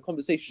and the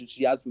conversation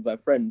she has with her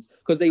friends,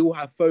 because they all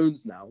have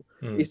phones now.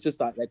 It's just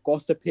like they're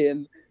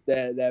gossiping,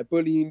 they're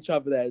bullying each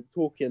other, they're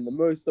talking the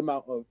most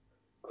amount of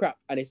crap,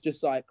 and it's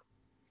just like,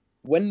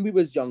 when we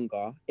was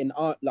younger, in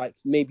our, like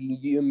maybe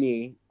you and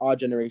me, our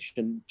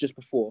generation, just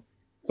before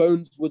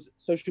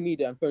social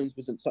media and phones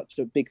wasn't such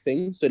a big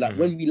thing. So like mhm.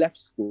 when we left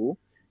school,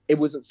 it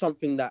wasn't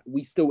something that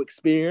we still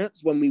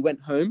experienced when we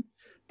went home.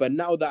 But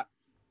now that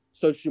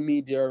social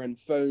media and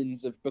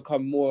phones have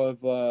become more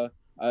of a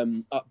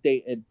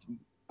updated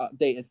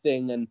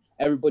thing, and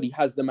everybody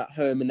has them at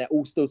home, and they're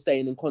all still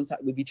staying in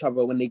contact with each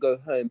other when they go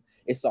home,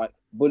 it's like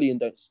bullying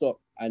don't stop,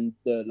 and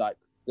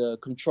the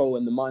control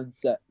and the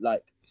mindset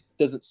like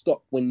doesn't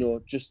stop when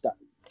you're just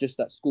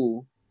at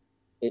school.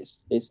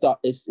 It's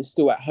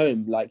still at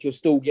home. Like you're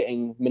still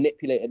getting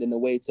manipulated in a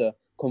way to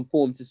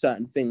conform to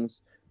certain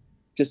things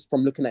just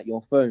from looking at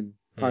your phone,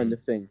 kind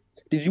of thing.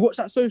 Did you watch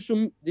that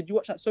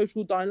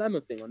social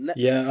dilemma thing on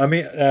Yeah, I Netflix?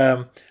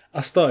 mean,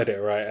 I started it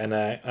right, and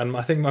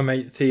I think my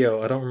mate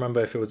Theo, I don't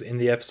remember if it was in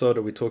the episode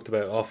or we talked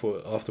about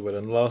it afterward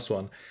in the last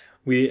one.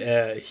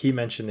 He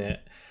mentioned it,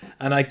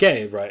 and I get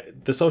it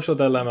right. The social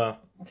dilemma,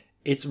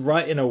 it's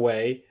right in a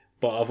way,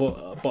 but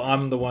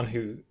I'm the one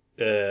who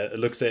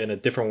looks at it in a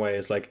different way.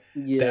 It's like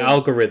the Yeah.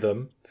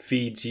 algorithm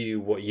feeds you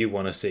what you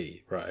want to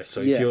see, right?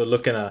 So Yes.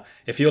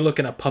 if you're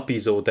looking at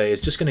puppies all day,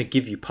 it's just gonna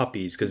give you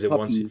puppies because it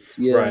wants you, Puppies.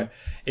 Yeah. right.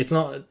 It's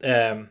not.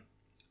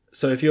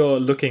 So if you're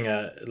looking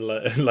at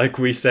like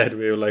we said,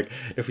 we were like,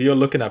 if you're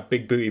looking at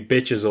big booty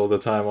bitches all the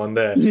time on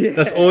there,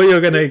 that's Yeah. all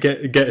you're gonna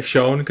get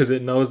shown because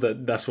it knows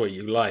that that's what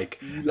you like.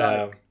 You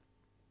Um, like.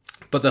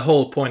 but the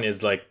whole point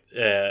is like,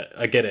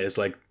 I get it. It's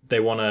like they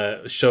want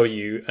to show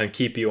you and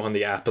keep you on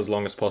the app as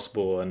long as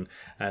possible and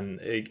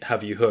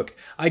have you hooked.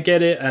 I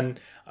get it, and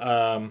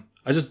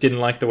I just didn't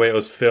like the way it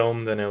was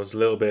filmed, and it was a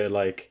little bit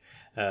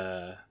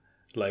uh,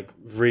 like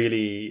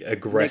really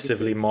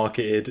aggressively Negative.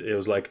 marketed. It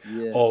was like,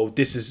 Yeah. oh,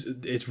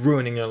 it's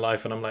ruining your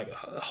life, and I'm like,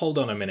 hold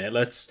on a minute,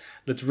 let's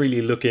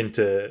really look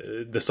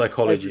into the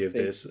psychology of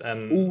Everything. this.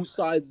 And All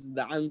sides of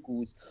the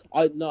ankles.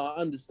 No, I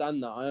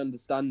understand that. I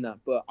understand that.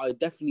 But I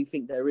definitely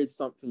think there is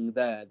something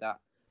there that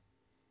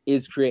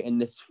is creating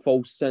this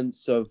false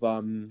sense of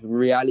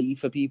reality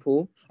for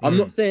people. I'm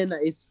not saying that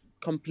it's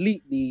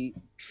completely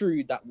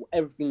true that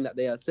everything that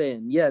they are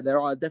saying. Yeah, there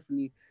are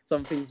definitely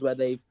some things where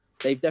they've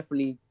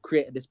definitely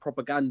created this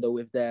propaganda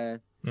with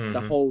their the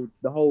mhm. whole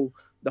the whole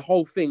the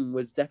whole thing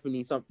was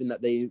definitely something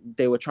that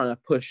they were trying to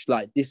push,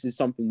 like this is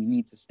something we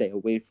need to stay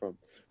away from,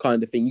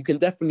 kind of thing. You can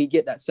definitely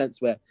get that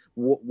sense where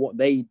what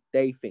they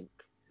think.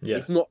 Yeah,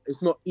 It's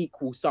not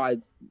equal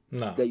sides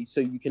no, that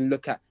so you can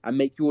look at and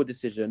make your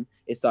decision.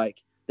 It's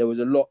like there was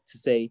a lot to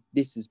say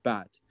this is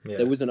bad.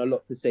 There yeah. wasn't a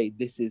lot to say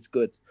this is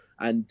good.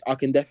 And I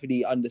can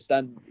definitely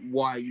understand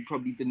why you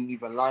probably didn't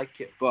even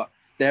like it. But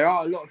there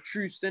are a lot of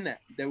truths in it.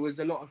 There was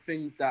a lot of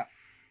things that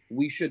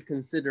we should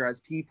consider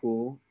as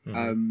people.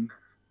 Mhm.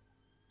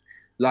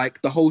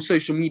 Like the whole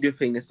social media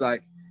thing. It's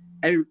like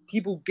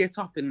people get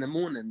up in the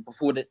morning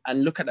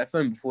and look at their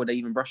phone before they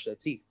even brush their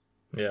teeth.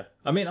 Yeah,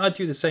 I mean, I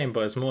do the same,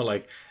 but it's more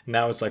like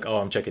now it's like, oh,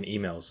 I'm checking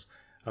emails.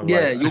 I'm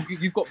Yeah, like,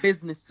 you've got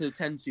business to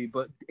attend to,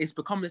 but it's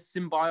become a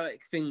symbiotic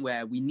thing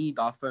where we need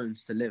our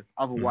phones to live. mhm.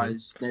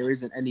 Otherwise, there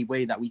isn't any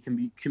way that we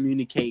can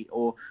communicate.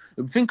 Or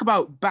think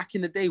about back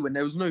in the day when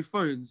there was no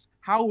phones.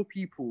 How were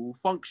people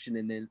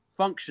functioning in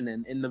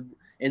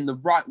in the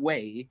right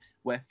way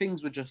where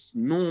things were just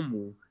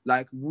normal.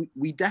 Like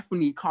we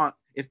definitely can't.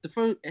 If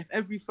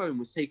every phone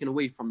was taken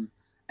away from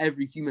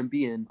every human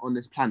being on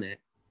this planet,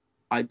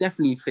 I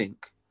definitely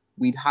think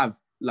we'd have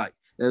like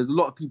there's a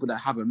lot of people that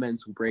have a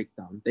mental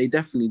breakdown. They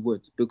definitely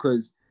would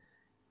because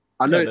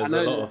There's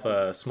a lot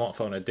of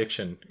smartphone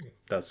addiction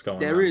that's going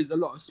there on. is a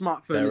lot of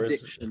smartphone There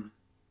is, addiction.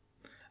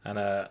 and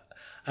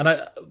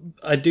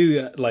I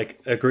do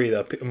like agree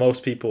that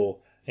most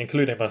people,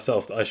 including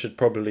myself, I should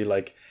probably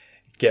like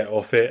get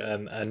off it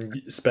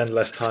and spend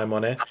less time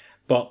on it.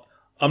 But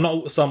I'm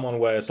not someone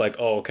where it's like,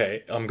 oh,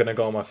 okay, I'm gonna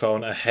go on my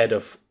phone ahead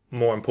of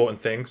more important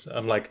things.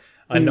 I'm like,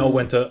 I know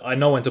when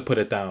to put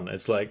it down.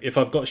 It's like if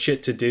I've got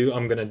shit to do,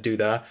 I'm gonna do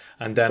that,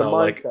 and then The I'll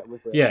like, mindset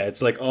with it. yeah,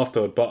 it's like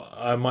afterward. But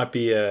I might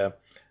be a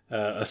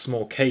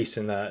small case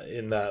in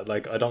that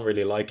like I don't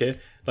really like it.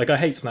 Like I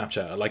hate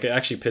Snapchat. Like it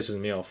actually pisses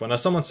me off when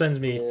someone sends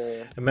me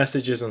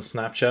messages on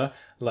Snapchat.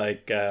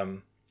 Like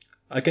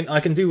I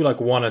can do like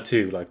one or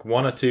two,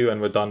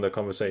 and we're done the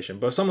conversation.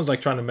 But if someone's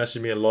like trying to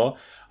message me a lot,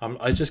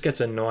 I just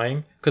gets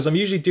annoying because I'm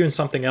usually doing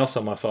something else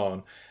on my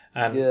phone.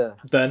 And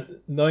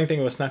then the only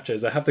thing with Snapchat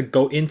is I have to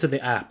go into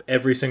the app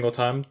every single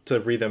time to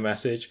read the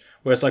message.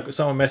 Whereas like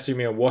someone messaging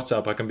me on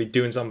WhatsApp, I can be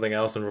doing something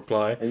else and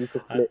reply. And you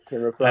can click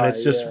and reply. And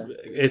it's just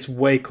it's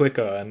way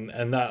quicker.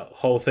 And that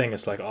whole thing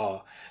is like,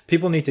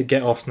 people need to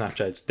get off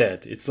Snapchat. It's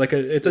dead. It's like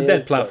it's a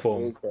dead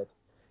platform. It is dead.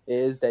 It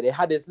is dead. It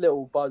had its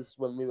little buzz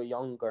when we were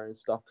younger and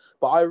stuff.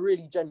 But I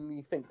really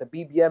genuinely think the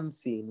BBM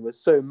scene was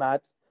so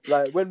mad.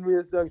 Like when we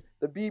were young,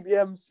 the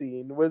BBM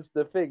scene was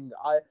the thing.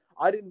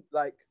 I didn't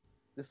like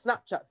the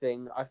Snapchat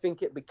thing. I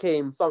think it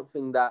became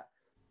something that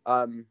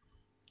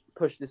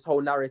pushed this whole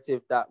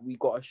narrative that we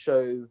got to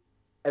show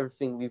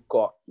everything we've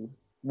got,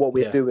 what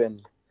we're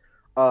doing,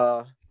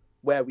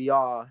 where we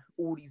are,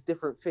 all these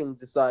different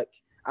things. It's like,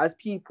 as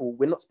people,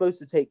 we're not supposed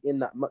to take in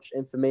that much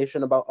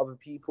information about other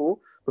people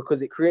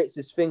because it creates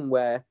this thing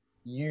where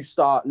you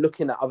start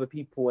looking at other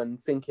people and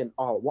thinking,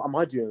 oh, what am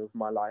I doing with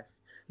my life?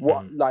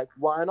 Why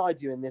am I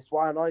doing this?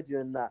 Why am I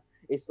doing that?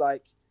 It's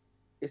like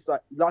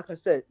I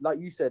said, like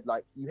you said,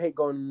 like you hate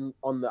going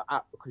on the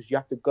app because you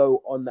have to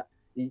go on that.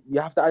 You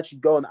have to actually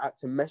go on the app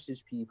to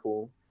message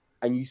people,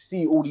 and you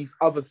see all these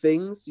other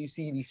things. You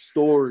see these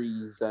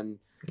stories and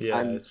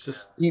it's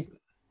just people.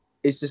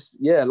 It's just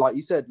like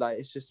you said, like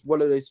it's just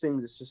one of those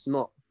things. It's just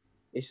not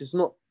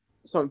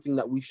something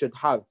that we should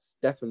have.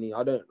 Definitely,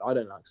 I don't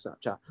like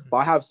Snapchat, but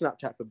I have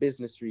Snapchat for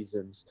business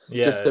reasons,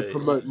 just to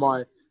promote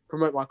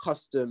my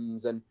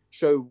customs and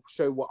show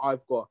what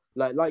I've got.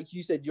 Like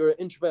you said, you're an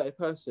introverted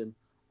person.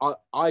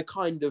 I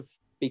kind of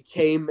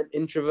became an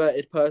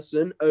introverted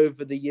person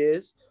over the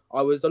years.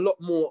 I was a lot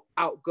more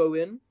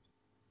outgoing,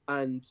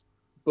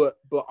 but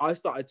I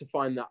started to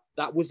find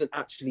that wasn't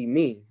actually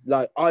me.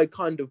 Like I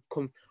kind of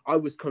I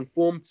was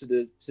conformed to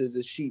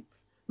the sheep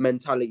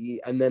mentality,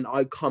 and then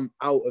I come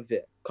out of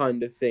it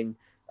kind of thing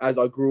as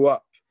I grew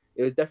up.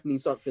 It was definitely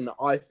something that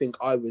I think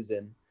I was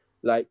in.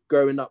 Like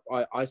growing up,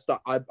 I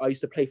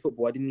used to play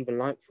football. I didn't even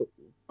like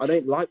football. I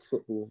don't like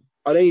football.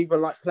 I don't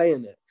even like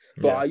playing it.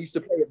 But I used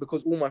to play it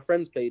because all my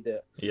friends played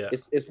it. Yeah.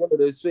 It's one of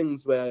those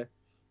things where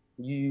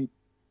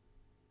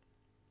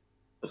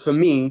for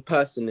me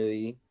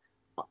personally,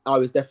 I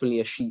was definitely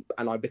a sheep,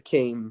 and I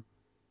came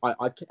out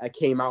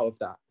of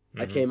that.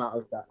 Mm-hmm. I came out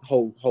of that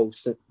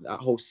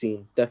whole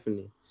scene,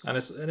 definitely. And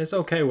it's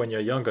okay when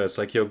you're younger. It's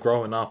like you're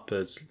growing up.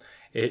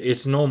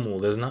 It's normal.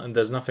 There's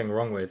nothing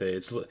wrong with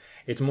it.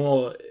 It's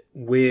more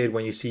weird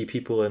when you see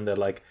people in their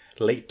like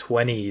late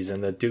 20s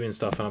and they're doing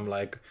stuff, and I'm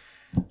like,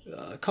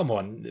 come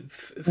on,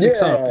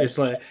 fix up. It's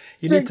like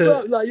you need to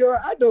up, like you're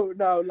an adult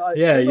now. Like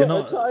you're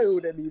not a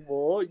child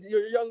anymore.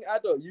 You're a young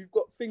adult. You've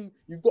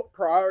got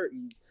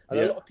priorities, and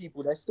a lot of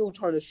people, they're still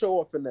trying to show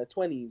off in their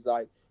 20s.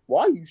 Like,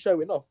 why are you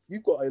showing off?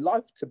 You've got a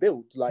life to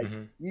build. Like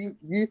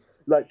you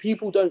like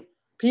people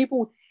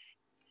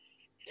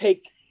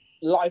take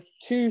life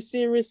too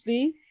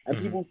seriously,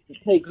 and people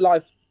take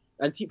life.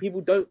 And people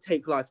don't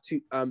take life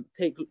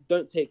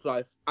don't take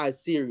life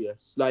as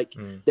serious. Like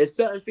there's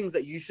certain things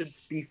that you should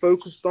be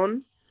focused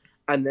on,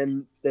 and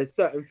then there's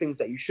certain things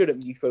that you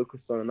shouldn't be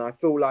focused on. And I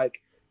feel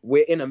like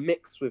we're in a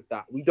mix with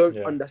that. We don't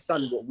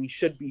understand what we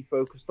should be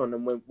focused on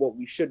and what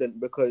we shouldn't,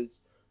 because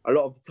a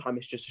lot of the time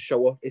it's just a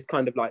show off. It's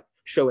kind of like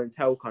show and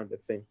tell kind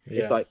of thing. Yeah.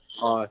 It's like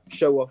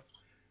show off.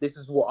 This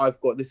is what I've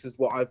got. This is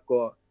what I've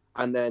got,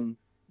 and then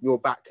you're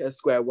back at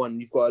square one.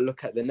 You've got to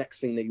look at the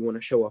next thing that you want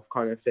to show off,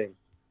 kind of thing.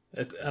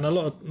 And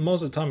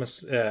most of the time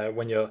it's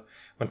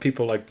when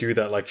people like do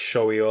that like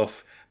showy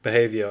off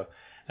behavior.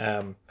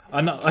 I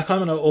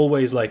kind of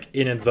always like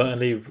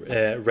inadvertently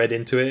read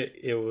into it.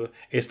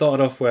 It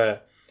started off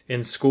where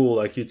in school,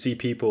 like you'd see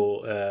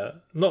people, a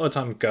lot of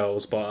time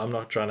girls, but I'm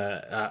not trying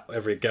to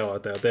every girl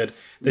out there.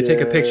 They take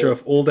a picture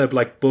of all their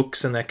like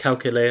books and their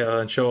calculator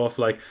and show off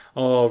like,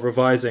 oh,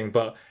 revising,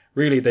 but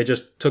really they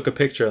just took a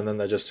picture and then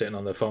they're just sitting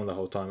on their phone the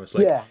whole time. It's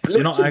like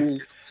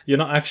you're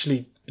not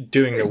actually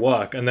doing the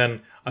work. And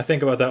then I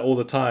think about that all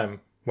the time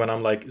when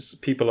I'm like,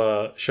 people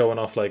are showing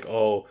off like,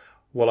 oh,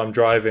 while I'm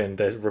driving,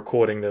 they're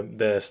recording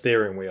their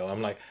steering wheel.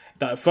 I'm like,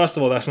 that. First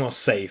of all, that's not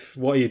safe.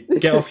 What you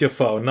get off your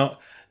phone? Not.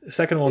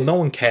 Second of all, no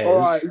one All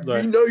right, cares. we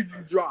Like, know you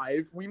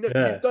drive. We know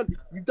yeah,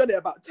 you've done it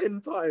about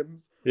 10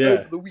 times yeah,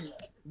 over the week,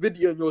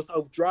 videoing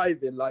yourself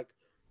driving. Like,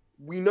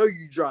 we know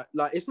you drive.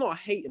 Like, it's not a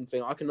hating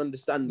thing. I can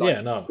understand. yeah.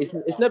 Like, No.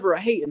 it's never a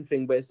hating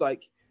thing, but it's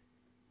like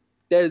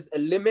there's a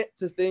limit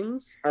to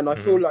things, and I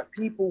feel Hmm. like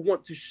people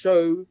want to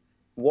show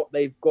what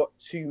they've got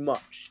too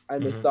much,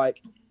 and it's Hmm.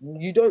 like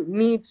you don't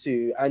need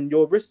to, and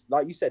your risk,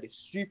 like you said, it's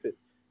stupid.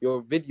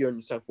 You're videoing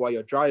yourself while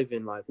you're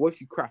driving. Like, what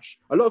if you crash?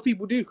 A lot of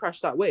people do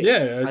crash that way,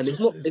 Yeah, and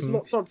it's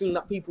not something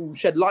that people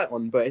shed light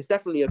on, but it's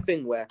definitely a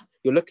thing where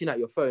you're looking at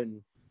your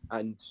phone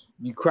and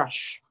you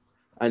crash,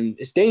 and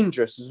it's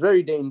dangerous. It's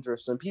very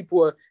dangerous, and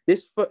people are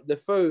the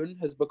phone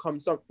has become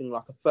something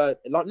like a third,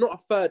 like not a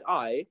third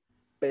eye,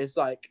 but it's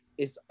like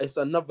it's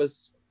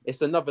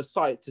another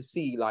sight to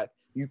see. Like,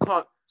 you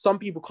can't. Some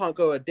people can't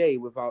go a day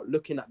without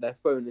looking at their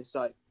phone. It's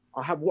like,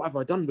 what have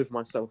I done with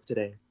myself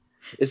today?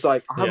 It's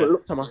like, I yeah. haven't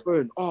looked at my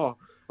phone. Oh,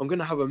 I'm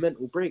gonna have a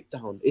mental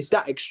breakdown. It's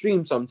that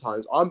extreme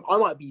sometimes. I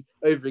might be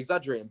over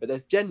exaggerating, but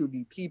there's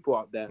genuinely people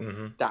out there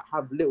Hmm. that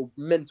have little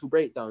mental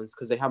breakdowns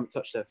because they haven't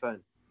touched their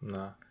phone.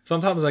 No.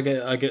 Sometimes I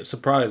get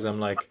surprised. I'm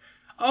like,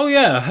 oh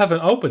yeah, I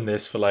haven't opened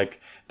this for like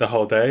the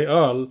whole day.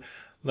 Oh,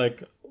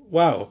 like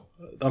wow,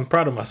 I'm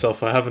proud of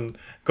myself. I haven't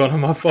gone on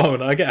my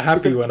phone. I get It's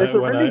happy a when I it's a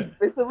when I relief.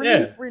 It's a yeah.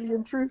 relief, really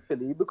and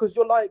truthfully, because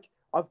you're like,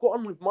 I've got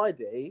on with my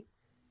day.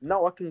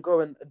 Now I can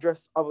go and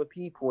address other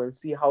people and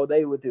see how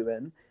they were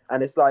doing.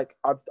 And it's like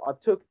I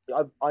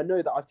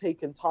know that I've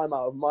taken time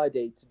out of my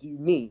day to do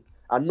me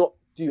and not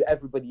do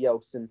everybody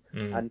else.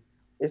 Mm. And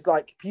it's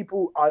like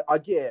people, I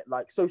get it,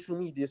 like social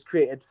media is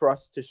created for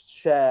us to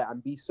share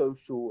and be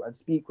social and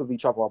speak with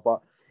each other,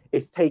 but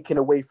it's taken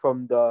away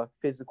from the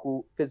Hmm.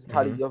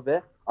 physicality of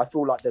it. I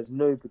feel like there's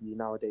nobody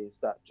nowadays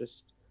that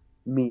just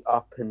meet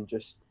up and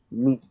just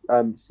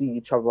see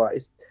each other.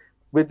 It's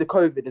with the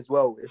COVID as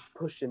well, it's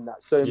pushing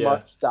that so Yeah.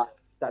 much,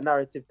 that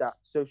narrative that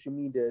social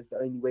media is the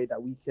only way that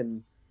we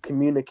can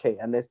communicate.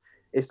 And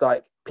it's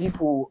like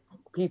people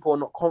are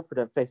not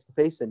confident face to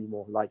face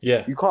anymore. Like,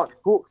 Yeah. you can't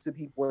talk to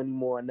people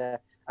anymore,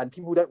 and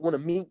people don't want to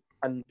meet,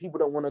 and people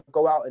don't want to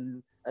go out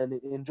and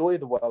enjoy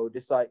the world.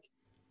 It's like,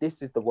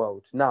 this is the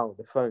world now,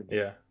 the phone.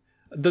 Yeah.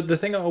 The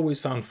thing I always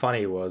found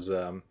funny was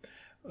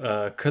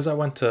because I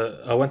went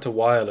to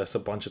wireless a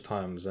bunch of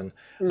times, and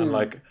Mm,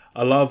 like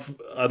I'd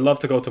love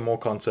to go to more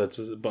concerts,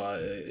 but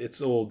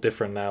it's all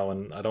different now,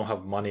 and I don't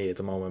have money at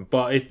the moment.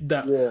 But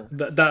yeah,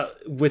 that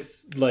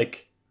with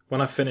like when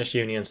I finish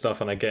uni and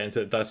stuff and I get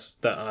into it,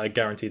 that I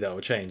guarantee that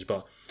will change.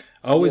 But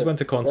I always yeah, went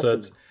to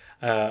concerts.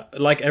 definitely.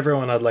 Like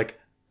everyone,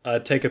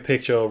 I'd take a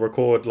picture or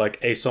record like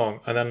a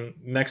song, and then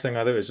next thing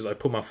I do is just like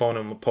put my phone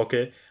in my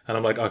pocket, and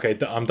I'm like, okay,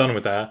 I'm done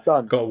with that.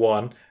 Done. Got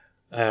one.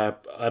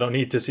 I don't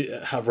need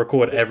to have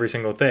record every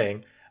single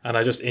thing, and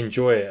I just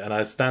enjoy it, and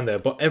I stand there.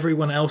 But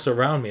everyone else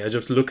around me are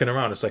just looking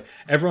around. It's like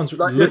everyone's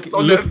Like, it's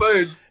on their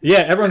phones. yeah,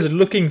 everyone's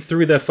looking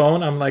through their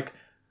phone. I'm like,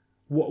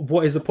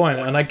 what is the point?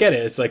 And I get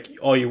it. It's like,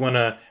 oh, you want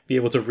to be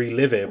able to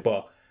relive it,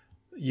 but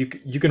you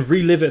can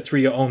relive it through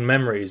your own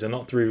memories and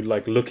not through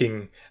like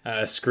looking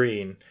at a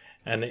screen.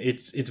 And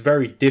it's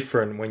very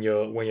different when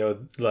you're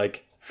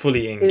like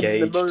fully In the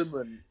engaged.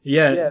 moment.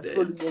 Yeah, Yeah,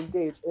 fully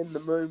engaged in the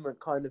moment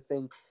kind of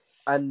thing.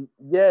 And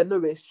yeah, no,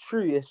 it's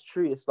true. It's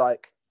true. It's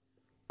like,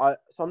 I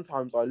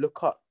sometimes I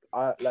look up.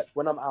 I like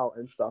when I'm out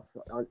and stuff.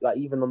 Like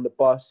even on the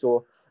bus,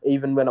 or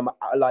even when I'm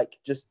like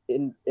just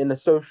in a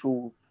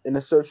social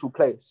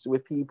place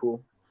with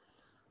people.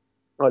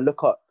 I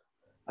look up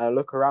and I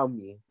look around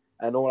me,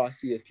 and all I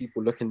see is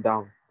people looking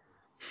down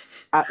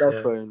at their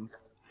yeah,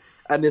 phones,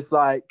 and it's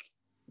like,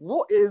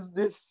 what is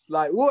this?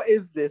 Like, what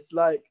is this?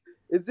 Like,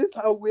 is this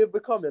how we're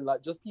becoming?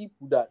 Like, just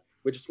people that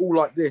we're just all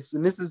like this,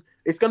 and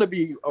it's gonna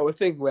be a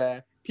thing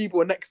where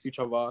people are next to each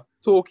other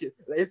talking.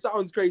 It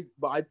sounds crazy,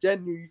 but I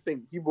genuinely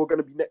think people are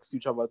gonna be next to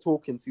each other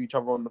talking to each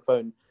other on the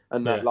phone,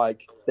 and that yeah,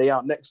 like they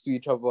aren't next to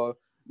each other,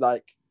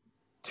 like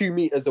 2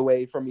 meters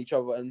away from each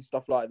other and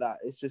stuff like that.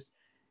 It's just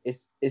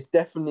it's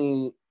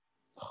definitely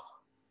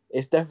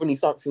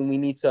something we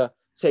need to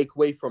take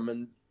away from.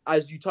 And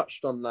as you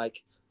touched on,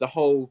 like the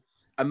whole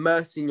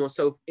immersing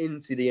yourself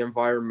into the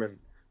environment,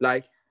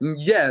 like,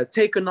 yeah,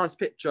 take a nice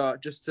picture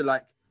just to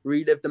like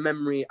relive the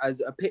memory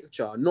as a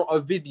picture, not a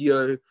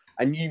video,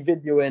 and you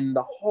videoing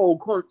the whole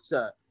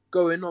concert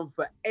going on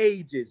for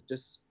ages,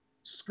 just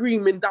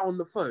screaming down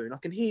the phone. I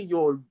can hear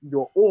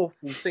your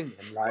awful singing.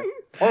 Like,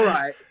 all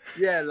right,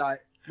 yeah,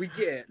 like we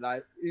get it.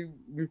 Like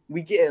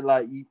we get it.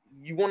 Like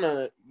you want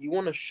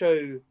to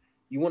show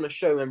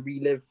and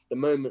relive the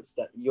moments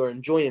that you're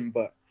enjoying,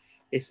 but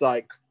it's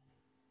like,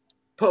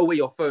 put away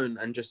your phone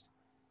and just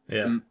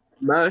yeah,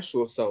 immerse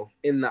yourself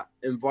in that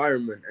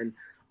environment and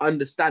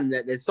understand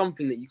that there's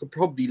something that you could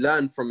probably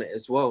learn from it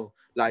as well.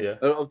 Like, yeah.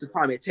 a lot of the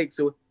time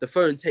the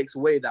phone takes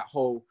away that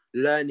whole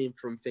learning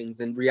from things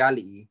in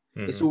reality.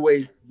 It's Hmm.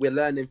 always, we're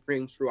learning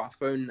things through our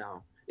phone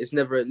now. It's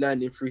never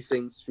learning through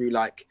things through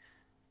like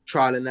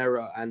trial and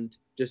error and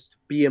just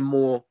being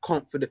more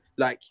confident,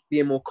 like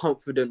being more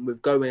confident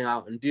with going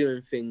out and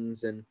doing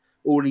things and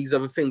all these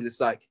other things.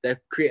 It's like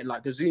they're creating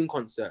like the Zoom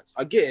concerts.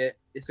 I get it.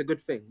 It's a good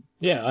thing.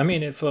 Yeah, I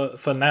mean,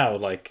 for now,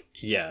 like,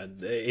 yeah,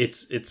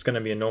 it's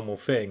gonna be a normal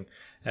thing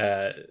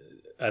uh,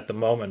 at the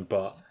moment,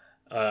 but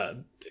uh,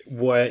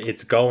 where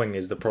it's going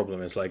is the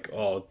problem. It's like,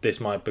 oh, this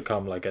might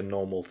become like a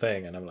normal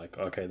thing, and I'm like,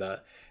 okay,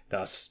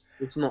 that's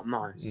It's not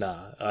nice.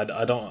 nah,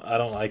 I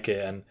don't like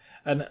it,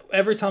 and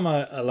every time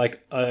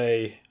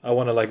I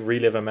want to like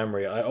relive a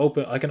memory,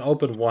 I can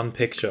open one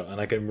picture and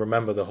I can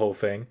remember the whole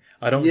thing.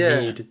 I don't Yeah.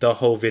 need the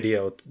whole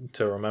video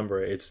to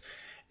remember it.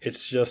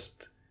 It's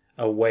just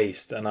a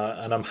waste, and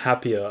I'm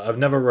happier. I've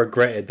never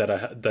regretted that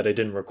I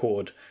didn't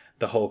record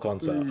the whole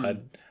concert. I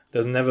Mm.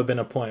 There's never been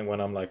a point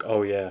when I'm like,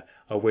 oh yeah,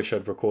 I wish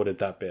I'd recorded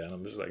that bit, and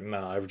I'm just like,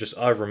 nah,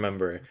 I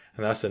remember it,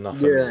 and that's enough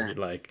for Yeah. me.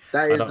 Like,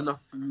 That I is don't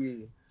enough for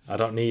you. I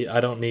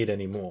don't need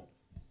any more.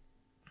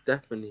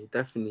 Definitely,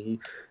 definitely.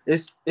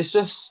 It's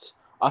just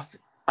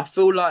I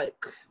feel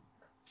like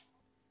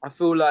I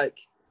feel like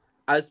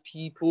as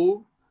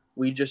people,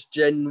 we just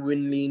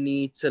genuinely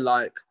need to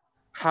like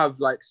have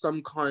like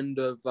some kind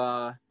of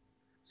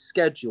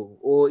schedule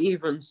or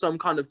even some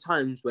kind of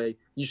times where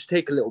you should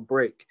take a little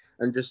break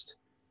and just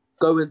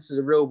go into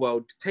the real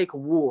world, take a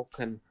walk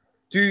and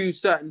do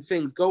certain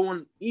things. Go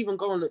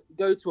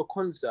to a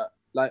concert.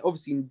 Like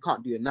obviously you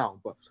can't do it now,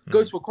 but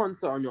go Mm. to a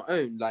concert on your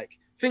own. Like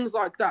things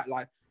like that.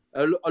 Like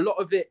a lot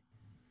of it,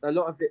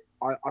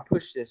 I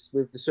push this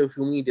with the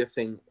social media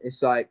thing.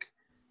 It's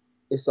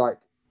like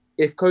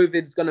if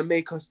COVID's gonna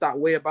make us that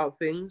way about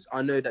things,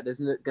 I know that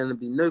there's gonna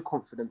be no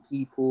confident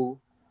people.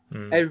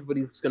 Mm.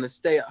 Everybody's gonna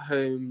stay at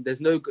home.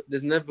 There's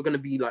never gonna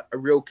be like a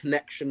real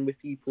connection with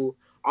people.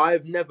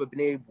 I've never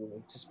been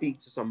able to speak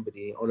to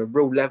somebody on a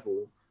real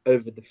level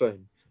over the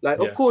phone. Like,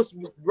 of Yeah. course,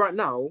 right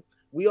now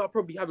we are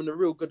probably having a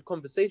real good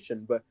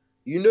conversation, but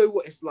you know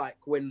what it's like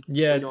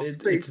Yeah, when your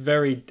face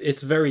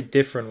it's very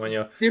different when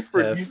you're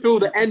different. You feel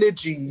the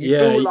energy. You yeah,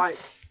 feel like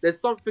there's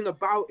something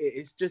about it.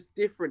 It's just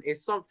different.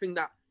 It's something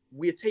that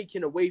we're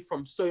taking away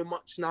from so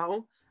much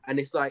now, and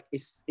it's like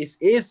it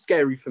is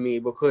scary for me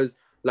because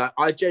like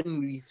I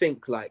genuinely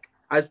think like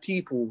as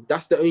people,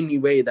 that's the only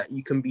way that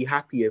you can be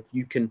happy if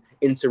you can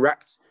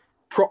interact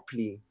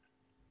properly.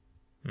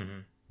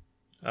 mhm.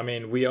 I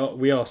mean, we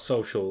are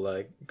social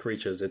like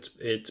creatures.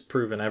 It's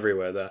proven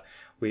everywhere that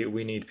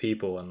we need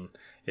people, and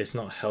it's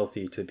not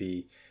healthy to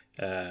be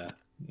uh,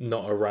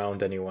 not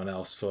around anyone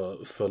else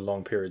for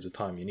long periods of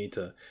time. You need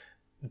to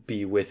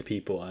be with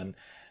people, uh,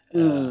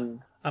 Mm.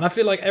 and I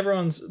feel like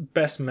everyone's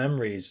best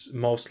memories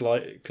most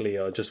likely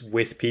are just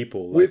with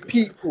people. Like With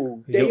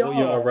people, you're they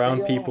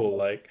around are. people.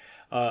 Like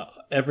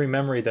every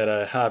memory that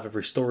I have,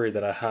 every story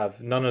that I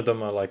have, none of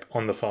them are like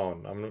on the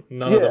phone.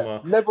 None of them Yeah,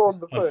 are never on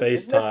the on phone.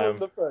 It's never on FaceTime.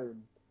 the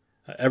phone.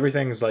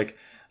 Everything's like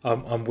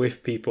I'm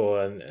with people,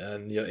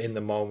 and you're in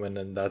the moment,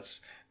 and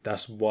that's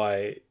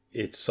why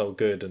it's so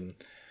good. And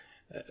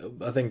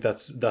I think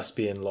that's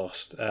being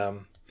lost.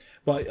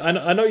 Well,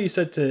 I know you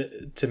said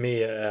to me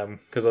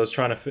because I was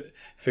trying to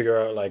figure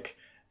out like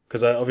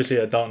because I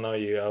don't know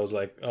you. I was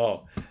like,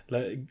 oh,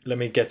 let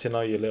me get to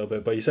know you a little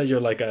bit. But you said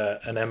you're like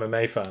an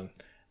MMA fan.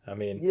 I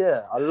mean,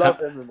 Yeah, I love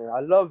ha- MMA. I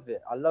love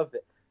it. I love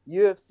it.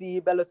 UFC,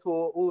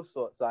 Bellator, all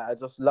sorts. I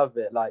just love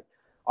it. Like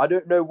I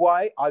don't know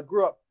why. I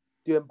grew up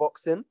doing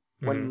boxing.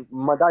 mhm. When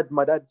my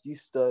dad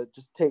used to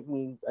just take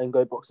me and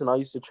go boxing. I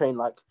used to train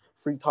like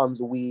 3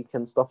 times a week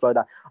and stuff like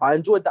that. I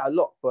enjoyed that a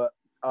lot, but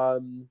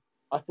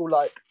I feel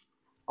like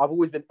I've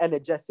always been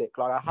energetic.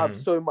 Like I have Mhm.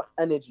 so much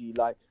energy.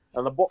 Like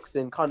and the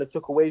boxing kind of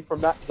took away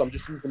from that because I'm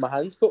just using my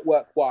hands.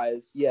 Footwork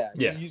wise, yeah,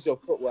 you Yeah. use your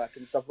footwork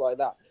and stuff like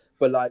that.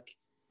 But like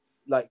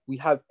we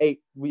have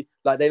we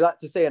like they like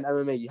to say in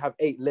MMA you have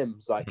 8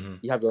 limbs. Like Mhm.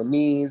 you have your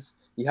knees,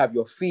 you have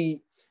your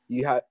feet,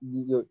 you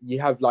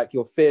have like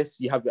your fists,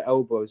 you have your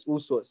elbows, all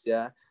sorts,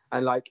 yeah.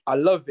 And like I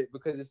love it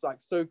because it's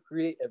like so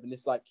creative and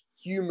it's like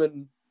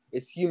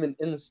it's human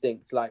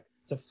instinct like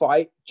to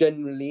fight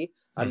generally.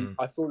 And Mhm.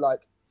 I feel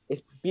like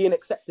it's being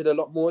accepted a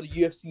lot more. The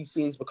UFC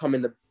scene's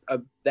becoming the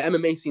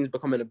MMA scene's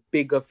becoming a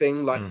bigger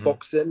thing like Mhm.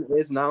 boxing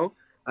is now.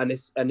 And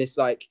it's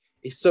like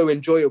it's so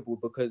enjoyable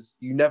because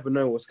you never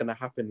know what's going to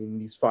happen in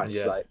these fights.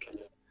 Yeah. Like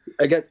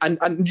against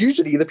and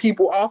usually the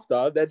people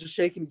after they're just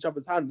shaking each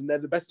other's hand and they're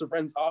the best of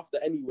friends after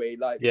anyway.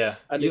 Like Yeah.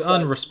 and You it's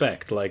earn like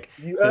respect. Like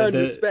you earn the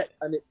respect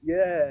and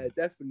yeah,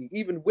 definitely.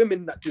 Even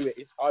women that do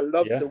it, I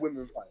love yeah. the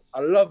women fights.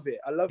 I love it.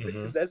 I love it Mhm.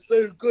 because they're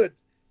so good.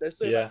 They're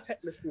so Yeah. like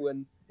technical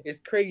and it's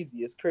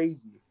crazy. It's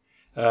crazy.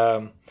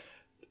 Um,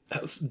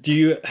 do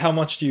you? How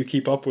much do you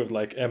keep up with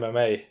like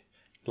MMA?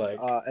 Like,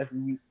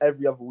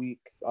 Every other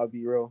week, I'll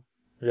be real.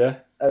 yeah.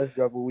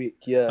 Every other week,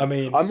 yeah. I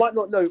mean, I might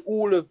not know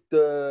all of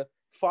the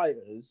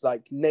fighters,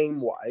 like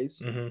name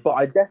wise, hmm but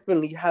I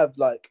definitely have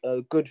like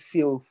a good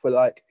feel for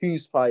like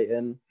who's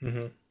fighting,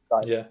 hmm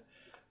like yeah.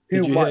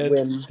 who might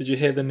win. Did you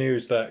hear the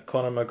news that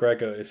Conor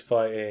McGregor is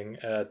fighting?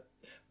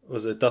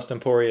 Was it Dustin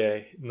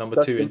Poirier number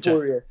two Dustin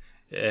Poirier.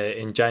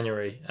 in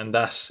January? And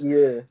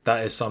Yeah,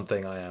 that is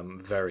something I am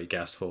very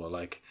gassed for.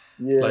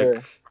 yeah.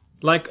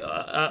 like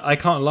I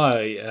can't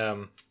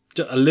lie.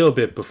 A little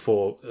bit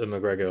before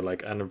McGregor,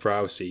 like and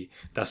Rousey,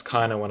 that's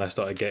kind of when I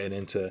started getting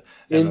into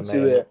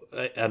Into MMA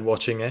it. and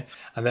watching it.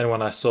 And then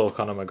when I saw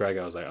Conor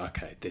McGregor, I was like,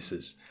 okay, this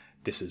is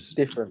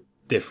Different.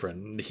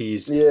 different.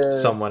 He's Yeah.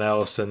 someone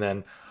else. And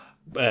then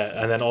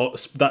all,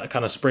 that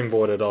kind of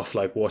springboarded off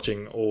like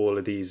watching all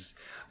of these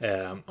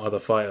other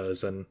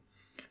fighters. And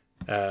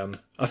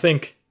I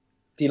think,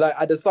 Do you like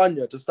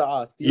Adesanya? Just to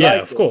ask. Do you yeah,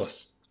 like of him?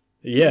 course,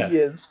 yeah. He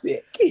is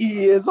sick.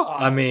 He is I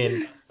hard.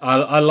 mean,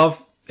 I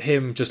love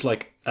him just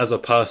like as a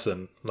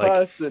person. Like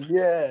Person,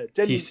 yeah.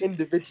 Genuine he's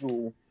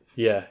individual.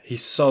 yeah,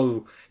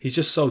 he's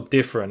just so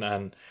different,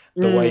 and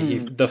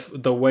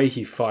Mm. the way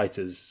he fights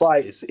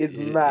Fights is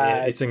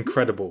mad. it's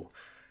incredible.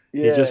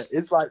 He Yeah, just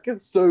it's like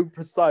it's so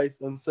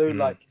precise and so mm,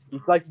 like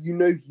it's like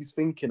he's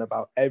thinking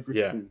about yeah.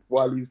 everything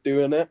while he's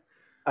doing it,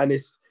 and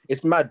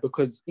it's mad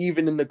because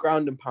even in the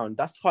ground and pound,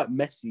 that's quite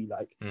messy.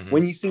 Like Hmm.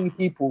 when you see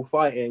people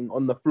fighting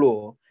on the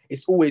floor,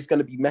 it's always going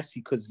to be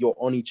messy because you're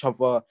on each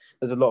other.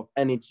 There's a lot of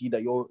energy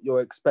that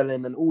you're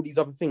expelling and all these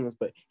other things.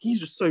 But he's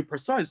just so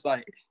precise.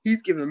 Like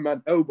he's giving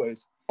man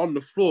elbows on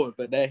the floor,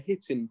 but they're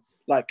hitting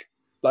like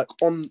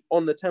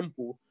on the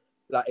temple,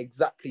 like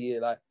exactly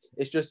like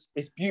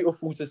it's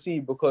beautiful to see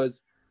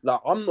because like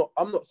I'm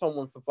not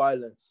someone for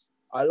violence.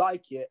 I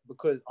like it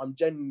because I'm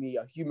genuinely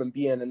a human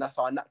being and that's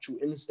our natural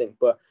instinct.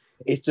 But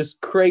it's just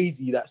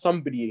crazy that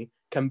somebody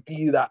can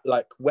be that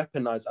like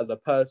weaponized as a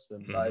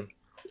person. Hmm. Like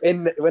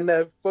when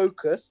they're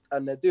focused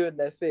and they're doing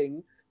their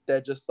thing,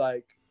 they're just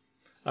like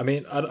I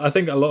mean, I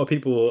think a lot of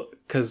people,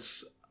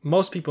 because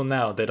most people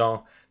now they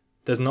don't.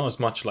 There's not as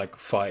much like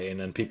fighting,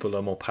 and people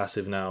are more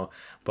passive now.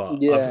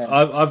 But yeah.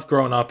 I've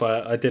grown up.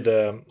 I did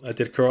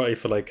karate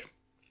for like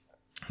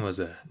what was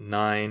it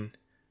 9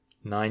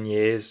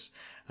 years,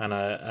 and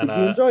Did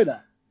you enjoy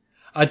that?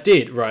 I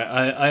did, right.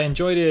 I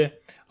enjoyed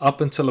it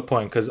up until a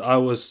point because I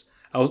was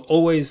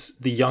always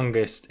the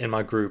youngest in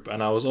my group,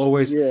 and I was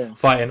always Yeah.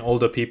 fighting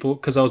older people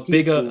because I was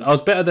bigger. People. I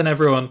was better than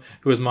everyone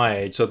who was my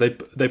age, so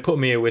they put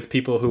me with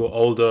people who were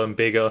older and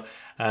bigger,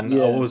 and I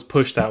Yeah. was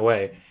pushed that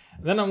way.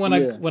 Then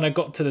Yeah. when I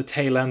got to the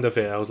tail end of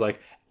it, I was like,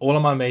 all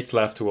of my mates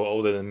left who were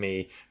older than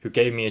me, who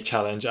gave me a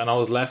challenge, and I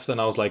was left, and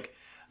I was like,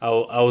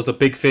 I was a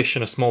big fish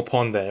in a small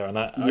pond there, and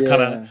I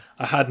kind of Yeah.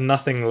 I had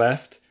nothing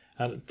left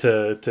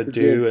to To give.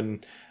 do,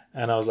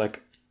 and I was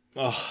like,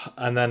 oh,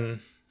 and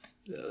then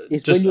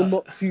It's when just you're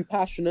not too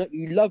passionate,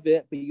 you love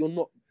it, but you're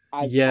not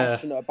as yeah,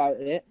 passionate about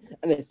it.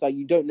 And it's like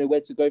you don't know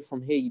where to go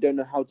from here. You don't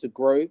know how to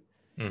grow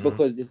hmm,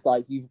 because it's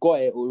like you've got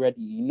it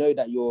already. You know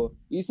that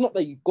it's not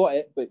that you've got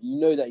it, but you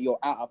know that you're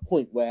at a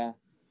point where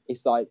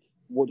it's like,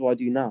 what do I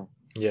do now?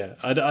 yeah.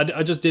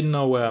 I just didn't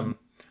know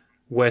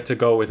where to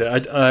go with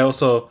it. I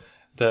also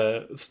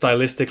the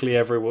stylistically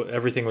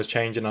everything was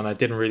changing, and I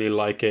didn't really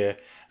like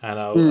it. And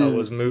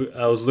Mm.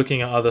 I was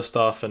looking at other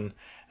stuff, and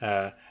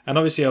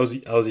obviously I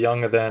was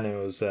younger then. It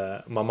was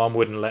my mom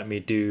wouldn't let me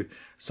do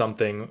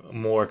something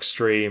more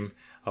extreme.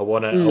 I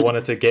Mm.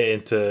 wanted to get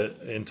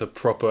into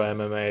proper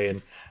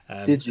MMA,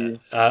 Did you?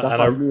 That's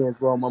and like I me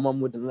as well. My mum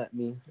wouldn't let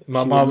me.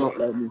 my She would mom not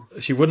let me.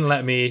 she wouldn't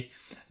let me.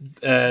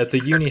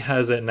 The uni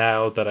has it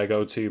now that I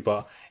go to,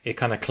 but it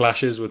kind of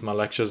clashes with my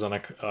lectures, and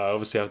I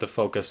obviously have to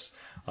focus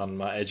on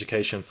my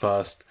education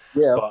first.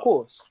 Yeah, of But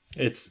course.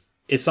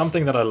 it's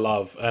something that I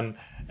love, and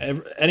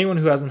anyone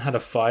who hasn't had a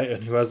fight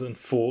and who hasn't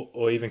fought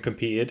or even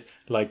competed,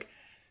 like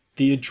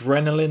the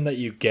adrenaline that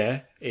you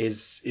get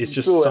is You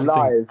just feel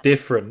something alive.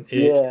 different.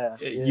 Yeah,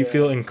 You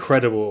feel yeah,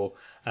 incredible,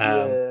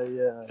 yeah,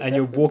 yeah, and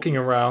you're walking definitely.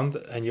 around,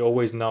 and you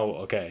always know,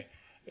 okay,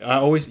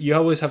 you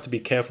always have to be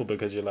careful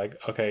because you're like,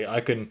 okay,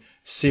 I can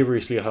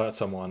seriously hurt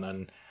someone,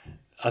 and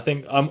I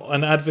think I'm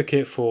an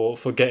advocate for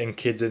getting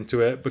kids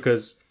into it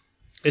because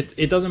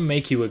it doesn't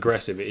make you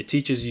aggressive. It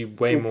teaches you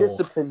way It more.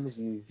 disciplines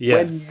you Yeah.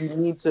 when you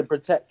need to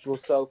protect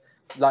yourself.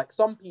 Like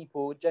some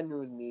people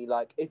genuinely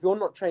like if you're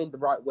not trained the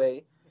right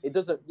way, it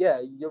doesn't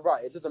yeah, you're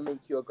right, it doesn't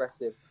make you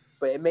aggressive.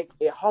 But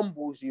it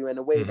humbles you in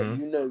a way that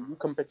Hmm. you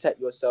can protect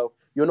yourself.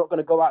 You're not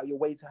gonna go out your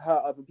way to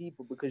hurt other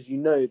people because you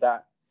know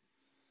that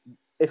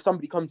if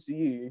somebody comes to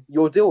you,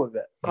 you'll deal with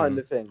it, kind Hmm.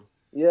 of thing.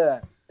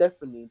 Yeah,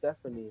 definitely,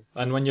 definitely.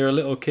 And when you're a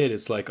little kid,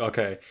 it's like,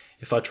 okay,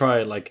 if I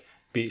try like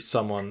beat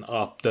someone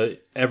up, that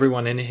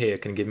everyone in here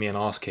can give me an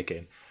ass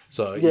kicking.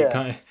 So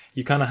Yeah,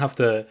 you kind of have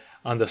to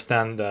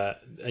understand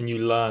that, and you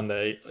learn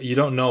that you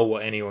don't know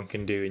what anyone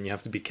can do, and you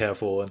have to be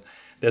careful. And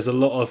there's a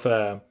lot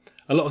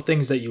of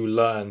things that you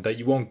learn that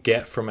you won't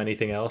get from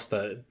anything else.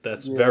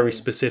 That's very yeah,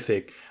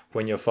 specific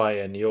when you're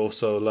fighting. You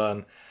also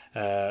learn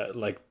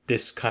like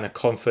this kind of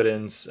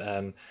confidence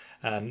and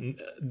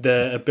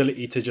the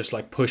ability to just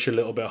like push a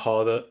little bit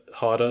harder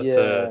to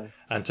yeah.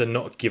 and to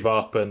not give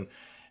up and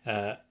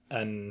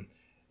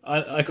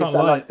I It's can't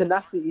that like lie.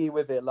 tenacity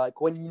with it.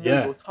 Like when you know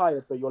Yeah. you're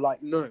tired, but you're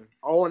like, no,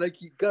 I want to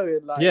keep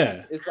going. Like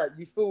Yeah. it's like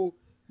you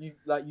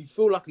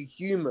feel like a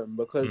human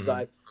because Hmm.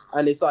 like,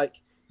 and it's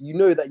like you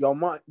know that your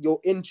mind, you're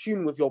in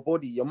tune with your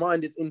body. Your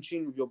mind is in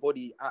tune with your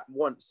body at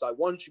once. Like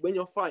when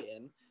you're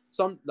fighting,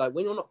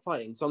 when you're not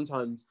fighting,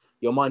 sometimes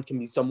your mind can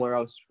be somewhere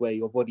else where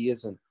your body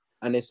isn't,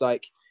 and it's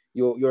like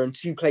you're in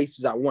two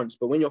places at once.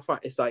 But when you're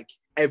fighting, it's like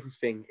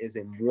everything is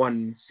in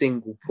one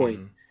single point.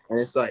 And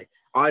it's like,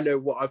 I know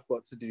what I've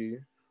got to do.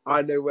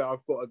 I know where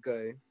I've got to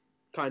go,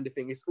 kind of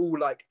thing. It's all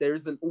like, there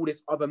isn't all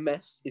this other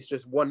mess. It's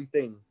just one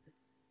thing.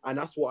 And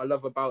that's what I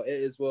love about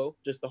it as well.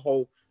 Just the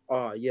whole,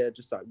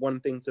 just like one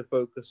thing to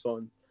focus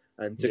on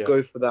and to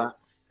go for that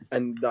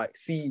and like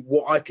see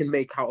what I can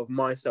make out of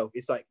myself.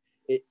 It's like,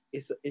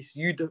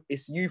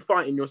 it's you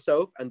fighting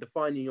yourself and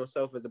defining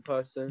yourself as a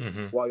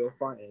person while you're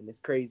fighting. It's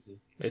crazy.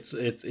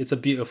 It's a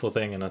beautiful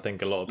thing, and I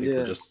think a lot of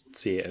people just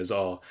see it as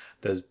a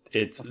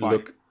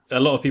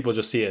lot of people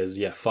just see it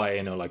as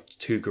fighting or like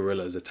two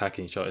gorillas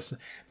attacking each other,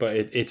 but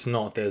it's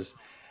not. There's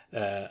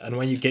and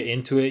when you get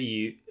into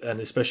it, and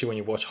especially when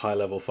you watch high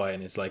level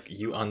fighting, it's like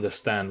you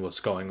understand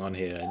what's going on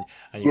here,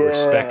 and you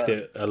respect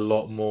it a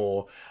lot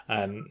more,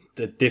 and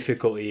the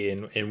difficulty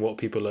in what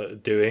people are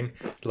doing.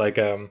 Like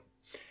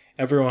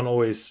everyone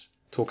always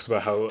talks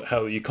about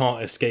how you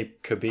can't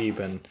escape Khabib,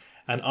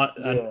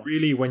 and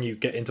really when you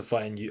get into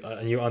fighting,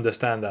 you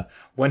understand that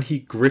when he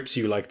grips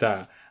you like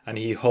that and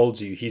he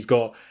holds you, he's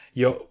got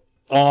your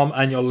arm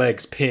and your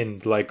legs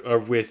pinned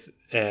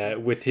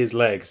with his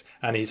legs,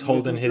 and he's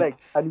holding his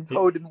legs, and he's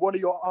holding one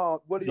of your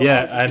arms,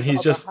 and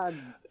he's just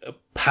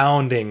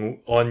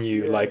pounding on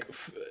you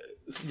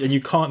and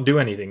you can't do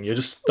anything. You're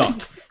just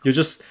stuck. You're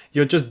just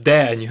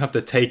there, and you have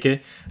to take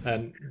it.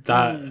 And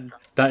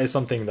that is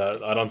something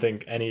that I don't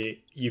think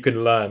you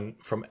can learn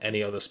from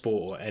any other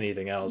sport or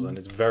anything else, and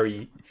it's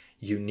very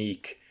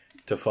unique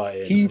to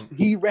fighting.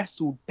 He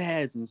wrestled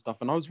bears and stuff,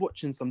 and I was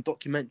watching some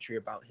documentary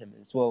about him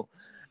as well,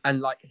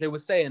 and like they were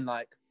saying,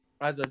 like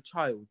as a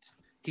child,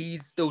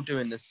 he's still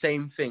doing the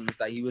same things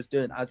that he was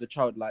doing as a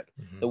child. Like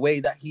the way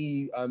that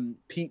he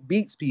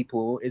beats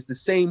people is the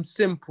same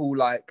simple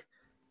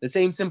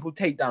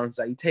takedowns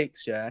that he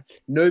takes.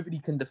 Nobody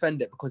can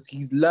defend it because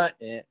he's learnt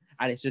it,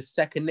 and it's just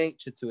second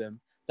nature to him.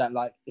 That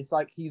like it's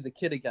like he's a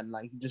kid again.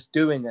 Like he's just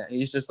doing it.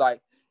 He's just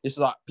like it's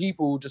like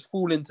people just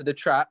fall into the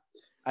trap,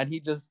 and he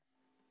just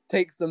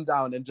takes them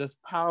down and just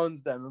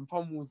pounds them and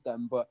pummels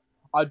them. But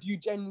I do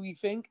genuinely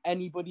think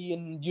anybody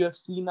in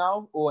UFC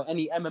now or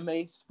any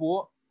MMA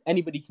sport,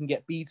 anybody can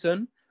get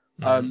beaten.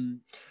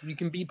 You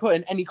can be put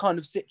in any kind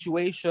of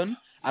situation,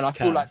 and I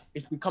feel like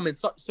it's becoming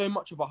so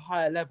much of a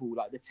higher level.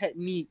 Like the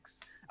techniques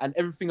and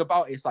everything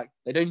about it, it's like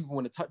they don't even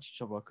want to touch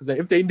each other, because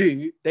if they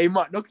do, they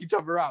might knock each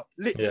other out.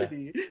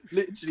 Literally,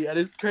 and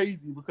it's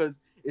crazy because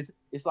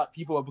it's like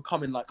people are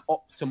becoming like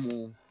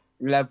optimal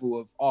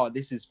level of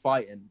this is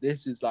fighting.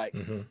 This is like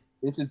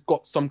this has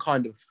got some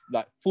kind of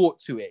like thought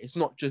to it. It's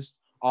not just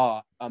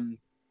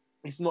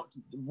it's not.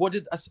 What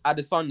did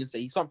Adesanya say?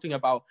 He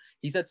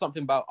said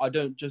something about I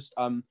don't just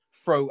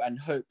throw and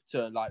hope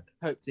to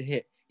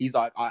hit. He's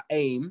like, I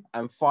aim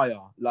and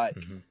fire, like,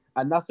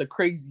 and that's a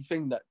crazy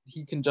thing that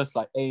he can just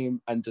like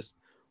aim and just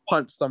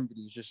punch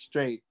somebody just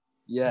straight.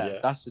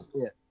 That's just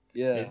it.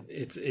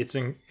 It's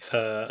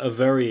a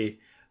very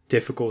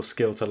difficult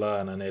skill to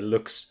learn, and it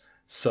looks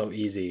so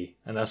easy,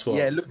 and that's what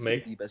it looks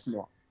easy, but it's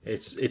not.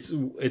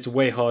 It's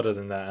way harder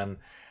than that, and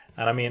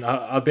I mean,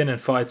 I've been in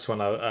fights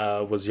when I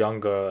was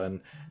younger,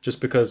 and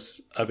just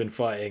because I've been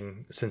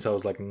fighting since I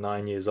was like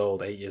 8 years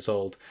old,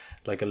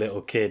 like a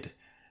little kid,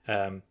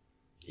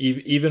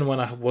 even when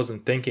I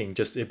wasn't thinking,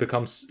 just it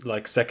becomes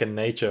like second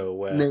nature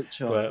where I'm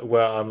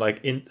like,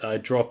 I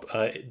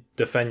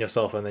defend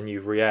yourself, and then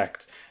you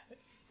react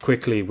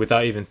quickly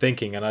without even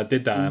thinking, and I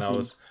did that,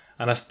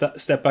 and I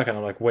stepped back, and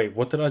I'm like, wait,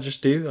 what did I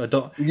just do? I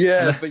don't.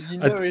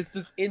 But it's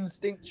just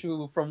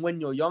instinctual from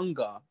when you're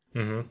younger.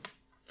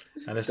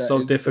 And it's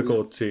so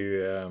difficult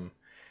to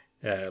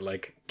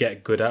like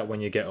get good at when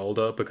you get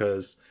older,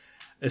 because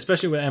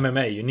especially with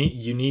MMA,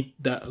 you need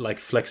that like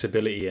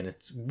flexibility, and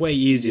it's way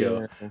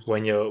easier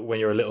when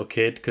you're a little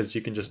kid, because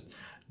you can just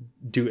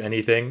do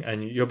anything,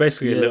 and you're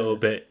basically a little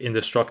bit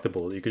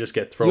indestructible. You could just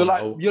get thrown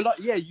out.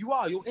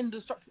 You're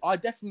indestructible. I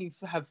definitely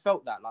have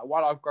felt that, like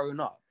while I've grown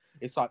up.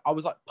 It's like I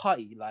was like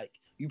putty, like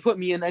you put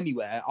me in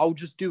anywhere, I'll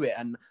just do it,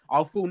 and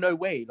I'll feel no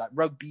way, like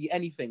rugby,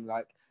 anything,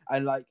 like,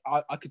 and like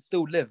I could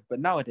still live. But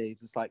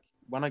nowadays it's like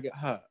when I get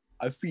hurt,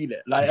 I feel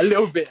it like a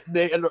little bit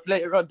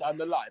later on down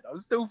the line. I'm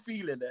still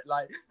feeling it,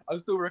 like I'm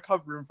still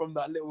recovering from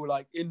that little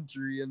like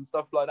injury and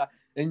stuff like that.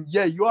 And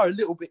you are a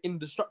little bit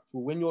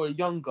indestructible when you're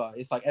younger.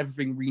 It's like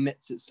everything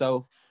reknits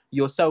itself.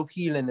 Your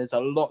self-healing is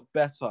a lot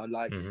better.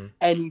 Like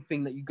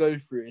anything that you go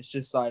through, it's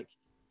just like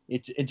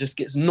it just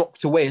gets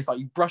knocked away. It's like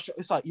you brush it.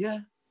 It's like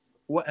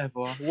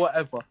whatever.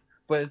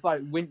 But it's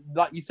like when,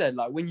 like you said,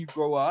 like when you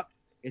grow up,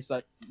 it's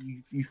like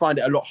you find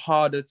it a lot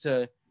harder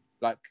to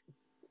like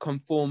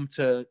conform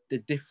to the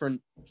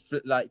different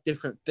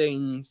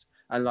things,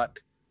 and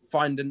like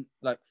finding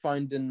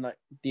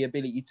the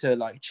ability to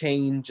like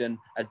change and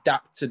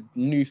adapt to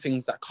new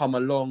things that come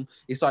along.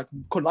 It's like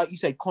you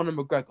said, Conor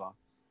McGregor,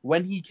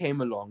 when he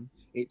came along,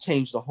 it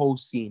changed the whole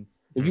scene.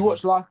 If you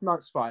watch last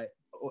night's fight,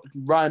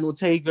 Ryan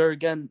Ortega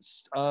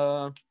against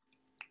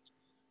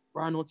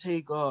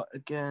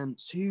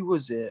who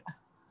was it?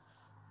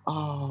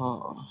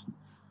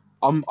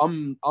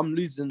 I'm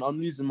losing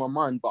my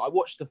mind. But I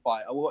watched the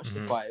fight.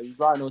 Mhm. It was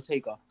Ryan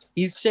Ortega.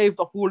 He's shaved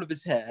off all of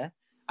his hair,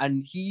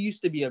 and he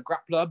used to be a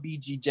grappler,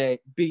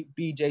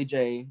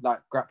 BJJ like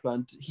grappler,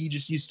 and he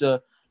just used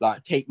to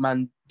like take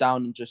man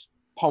down and just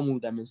pummel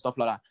them and stuff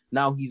like that.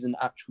 Now he's an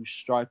actual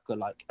striker.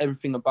 Like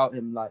everything about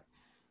him, like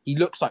he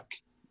looks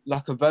like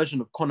a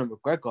version of Conor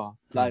McGregor.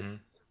 Like Mhm.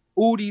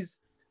 all these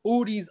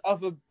all these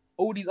other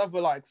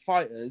like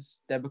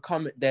fighters,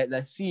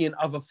 they're seeing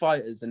other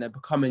fighters and they're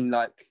becoming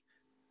like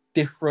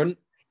different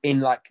in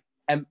like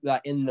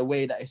in the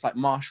way that it's like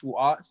martial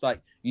arts.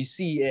 Like you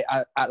see it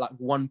at like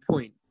one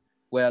point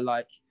where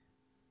like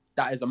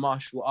that is a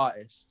martial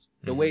artist.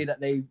 The way Mhm.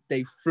 that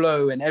they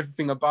flow and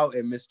everything about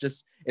him is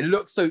just, it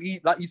looks so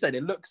like you said,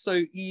 it looks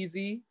so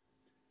easy,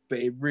 but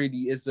it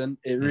really isn't.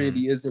 It Mhm.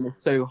 really isn't.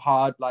 It's so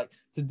hard, like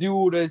to do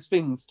all those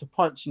things, to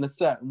punch in a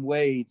certain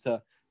way,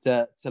 to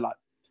like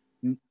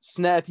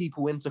snare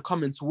people into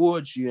coming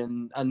towards you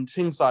and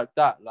things like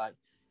that. Like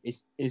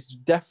it's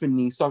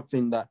definitely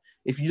something that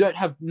if you don't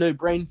have no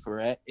brain for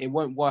it, it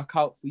won't work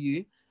out for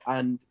you.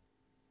 And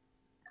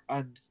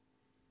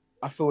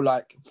I feel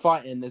like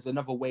fighting is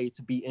another way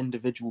to be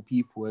individual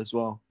people as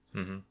well.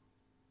 Mhm.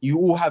 You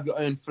all have your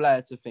own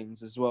flair to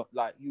things as well.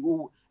 Like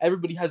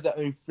everybody has their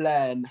own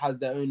flair and has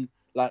their own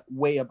like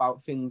way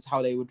about things,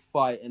 how they would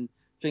fight and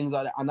things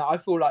like that. And I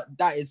feel like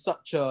that is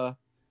such a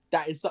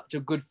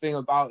good thing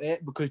about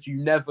it, because you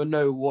never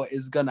know what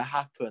is gonna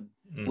happen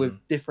with Mhm.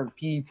 different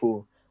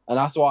people. And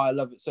that's why I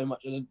love it so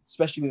much, and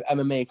especially with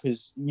MMA,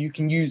 because you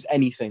can use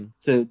anything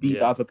to beat the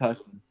Yeah. other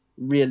person,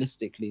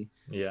 realistically.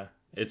 Yeah.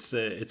 It's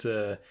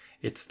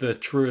the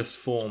truest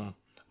form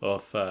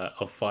of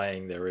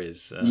fighting there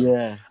is.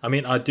 Yeah. I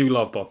mean, I do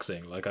love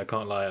boxing. Like I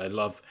can't lie, I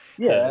love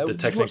Yeah. the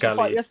Did you watch the fight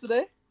technicality.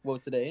 yesterday? Well,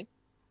 today.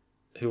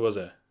 Who was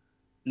it?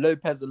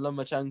 Lopez and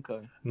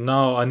Lomachenko.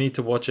 No, I need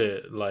to watch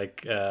it.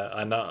 Like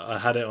I know I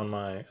had it on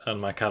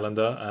my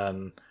calendar,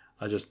 and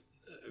I just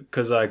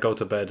because I go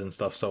to bed and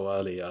stuff so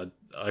early,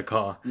 I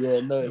can't. Yeah,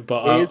 no.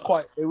 But I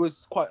It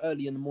was quite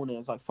early in the morning. It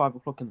was like 5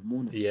 o'clock in the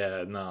morning.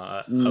 yeah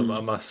no, Mm.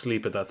 I'm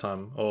asleep at that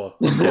time, or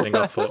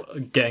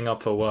getting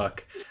up for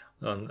work.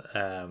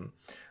 On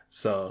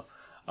so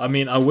I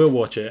mean I will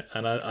watch it,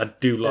 and I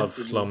do love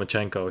Definitely.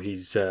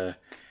 Lomachenko.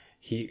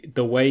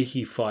 The way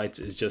he fights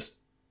is just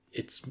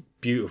it's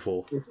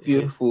beautiful. It's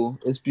beautiful.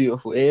 It's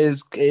beautiful. It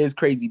is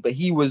crazy. But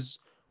he was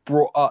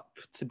brought up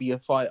to be a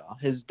fighter.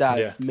 His dad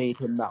Yeah. made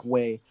him that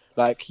way.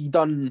 Like he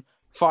done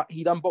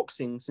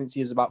boxing since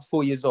he was about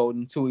 4 years old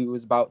until he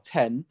was about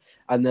 10.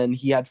 And then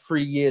he had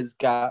 3 years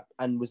gap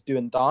and was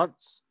doing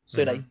dance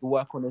so that he Hmm. could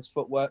work on his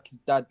footwork.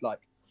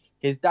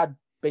 His dad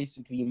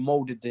basically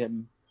molded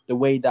him the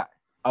way that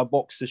a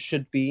boxer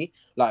should be.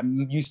 Like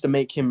used to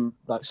make him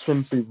like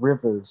swim through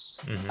rivers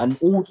Hmm. and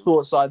all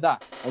sorts like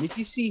that. And if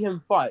you see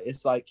him fight,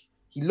 it's like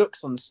he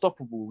looks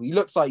unstoppable. He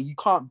looks like you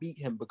can't beat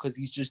him because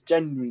he's just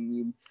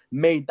genuinely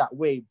made that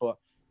way. But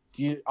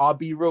I'll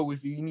be real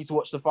with you. You need to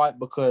watch the fight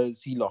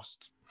because he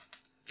lost.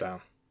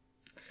 Damn.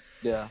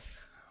 Yeah,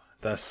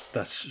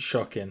 That's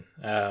shocking.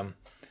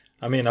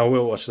 I mean, I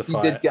will watch the he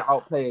did fight. get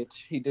outplayed.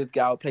 He did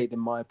get outplayed, in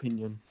my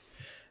opinion,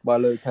 by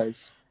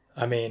Lopez.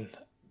 I mean,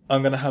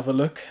 I'm gonna have a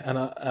look, and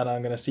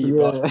I'm gonna see.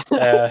 But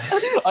Yeah,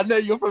 I know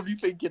you're probably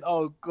thinking,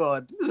 "Oh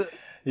God."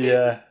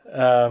 yeah,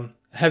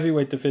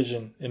 heavyweight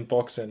division in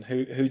boxing.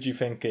 Who do you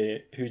think? Who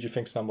do you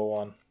think's number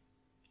one?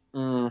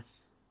 Mm.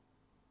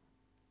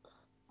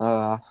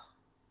 Uh,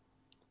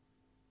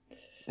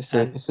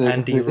 And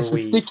Andy it's a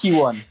sticky Ruiz.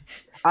 one.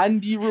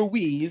 Andy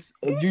Ruiz,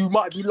 you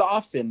might be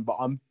laughing, but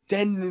I'm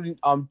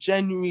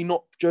genuinely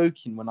not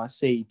joking when I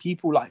say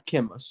people like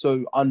him are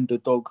so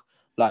underdog,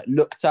 like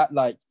looked at.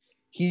 Like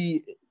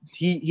he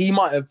he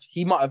might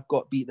have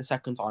got beat the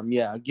second time.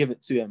 Yeah, I give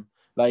it to him.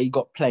 Like he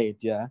got played.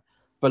 Yeah,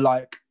 but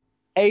like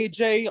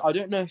AJ, I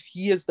don't know if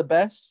he is the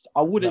best.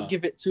 I wouldn't No,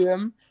 give it to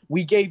him.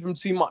 We gave him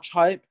too much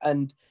hype,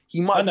 and he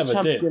I might be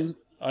never did. champion.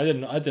 I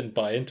didn't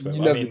buy into him.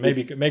 You I never mean,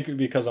 did. maybe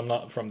because I'm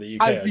not from the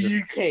UK. As I the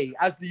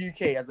just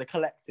UK, as a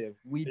collective,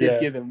 we did yeah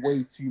give him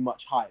way too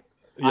much hype,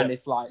 yeah and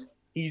it's like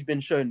he's been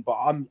shown. But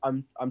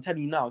I'm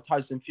telling you now,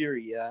 Tyson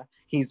Fury, yeah,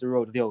 he's the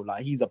real deal.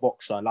 Like he's a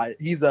boxer, like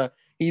he's a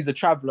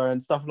traveler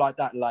and stuff like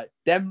that. Like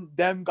them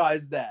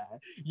guys there,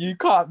 you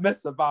can't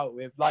mess about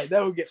with. Like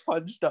they'll get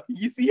punched up.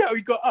 You see how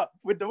he got up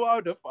with the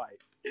Wilder fight?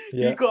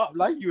 He yeah got up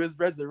like he was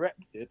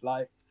resurrected.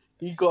 Like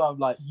he got up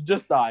like he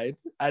just died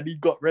and he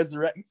got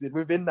resurrected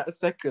within that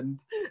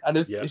second. And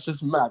yeah it's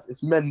just mad.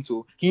 It's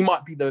mental. He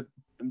might be the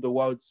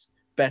world's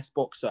best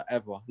boxer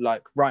ever.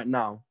 Like right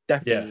now, yeah.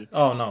 definitely.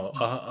 Oh no,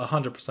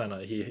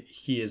 100%.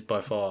 He is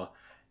by far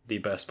the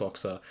best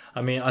boxer.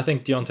 I mean, I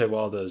think Deontay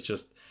Wilder is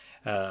just.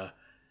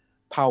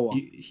 Power.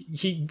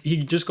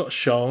 He just got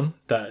shown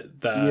that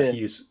Yeah.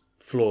 he's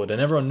flawed,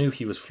 and everyone knew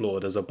he was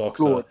flawed as a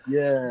boxer. Good.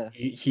 Yeah.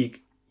 He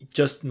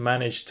just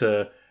managed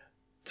to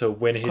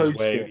win his Coast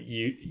way.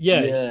 it.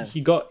 Yeah,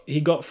 he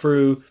got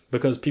through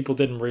because people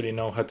didn't really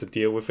know how to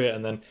deal with it,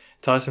 and then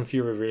Tyson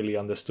Fury really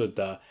understood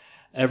that.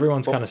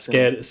 Everyone's kind of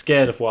Boxing.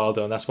 scared of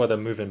Wilder, and that's why they're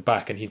moving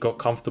back. And he got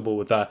comfortable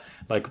with that,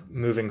 like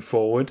moving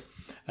forward.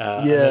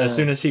 And then as Yeah.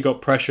 soon as he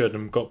got pressured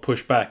and got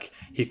pushed back,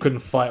 he couldn't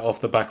fight off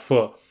the back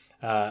foot.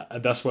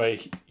 And that's why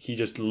he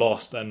just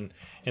lost. And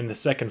in the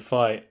second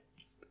fight,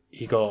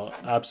 he got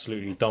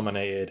absolutely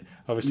dominated.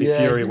 Obviously, Yeah,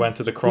 Fury went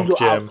to the he Kronk got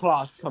gym.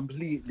 outclassed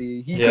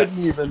completely. He Yeah.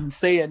 couldn't even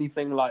say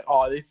anything like,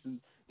 "Oh, this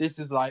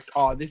is like,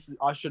 oh, this is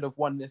I should have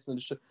won this."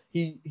 And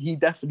he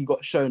definitely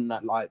got shown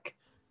that like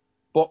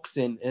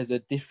boxing is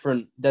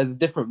there's a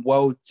different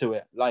world to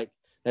it. Like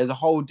there's a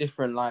whole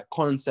different like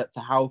concept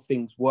to how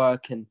things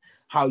work and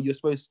how you're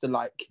supposed to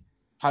like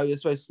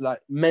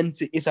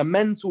mental. It's a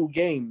mental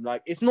game.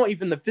 Like it's not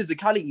even the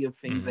physicality of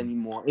things Mhm.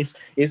 anymore.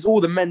 It's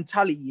all the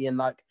mentality and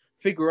like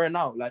figuring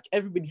out. Like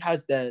everybody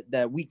has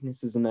their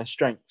weaknesses and their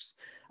strengths,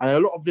 and a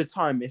lot of the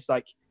time it's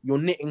like you're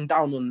knitting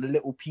down on the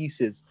little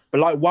pieces.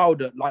 But like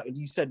Wilder, like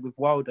you said with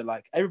Wilder,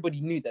 like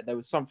everybody knew that there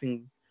was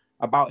something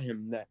about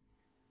him that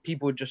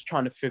people were just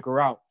trying to figure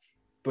out.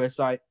 But it's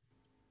like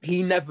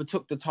he never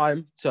took the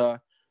time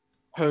to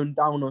hone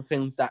down on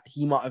things that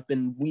he might have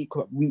been weak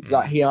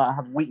like he might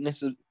have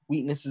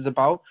weaknesses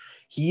about.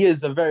 He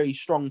is a very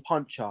strong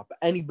puncher, but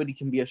anybody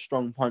can be a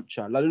strong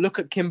puncher. Like look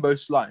at Kimbo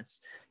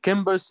Slice.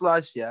 Kimbo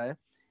Slice, yeah,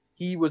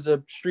 he was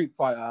a street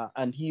fighter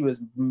and he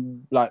was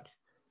like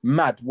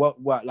mad,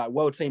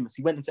 world famous.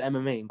 He went into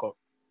MMA and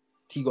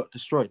he got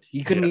destroyed.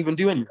 He couldn't Yeah. even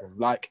do anything.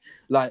 Like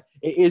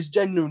it is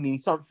genuinely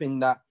something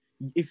that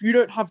if you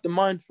don't have the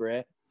mind for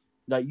it,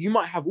 like you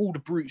might have all the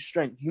brute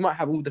strength, you might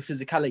have all the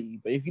physicality,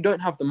 but if you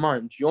don't have the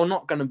mind, you're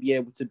not going to be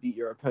able to beat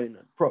your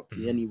opponent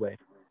properly Mhm. anyway.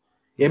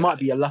 It Yeah. might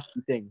be a lucky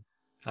thing.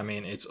 I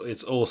mean, it's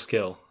all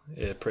skill,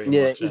 pretty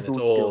Yeah, much, it is all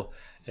skill.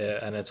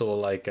 and it's all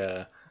like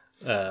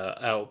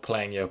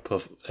outplaying your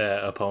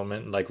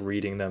opponent, like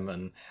reading them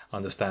and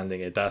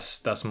understanding it.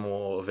 That's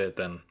more of it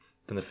than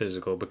the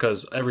physical,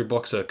 because every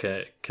boxer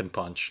can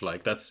punch.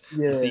 Like that's the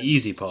Yeah,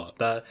 easy part.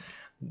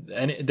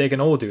 And they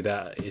can all do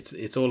that.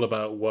 It's all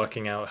about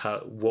working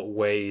out what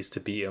ways to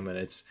beat them, and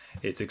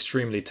it's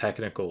extremely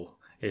technical.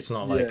 It's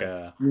not like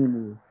yeah, a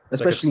really. it's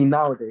like Especially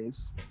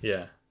nowadays.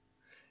 yeah.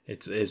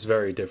 It's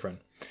very different.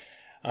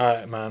 All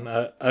right, man.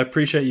 I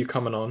appreciate you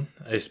coming on.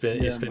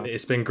 Yeah, man.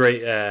 It's been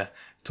great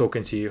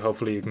talking to you.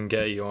 Hopefully, we can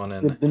get you on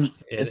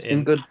It's been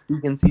in good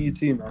speaking to you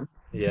too, man.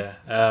 yeah.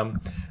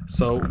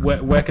 So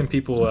where can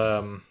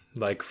people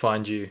like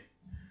find you?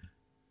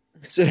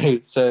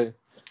 So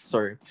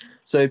sorry.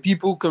 So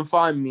people can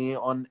find me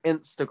on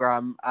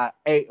Instagram at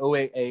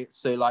 8088.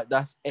 So like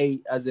that's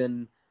eight as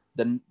in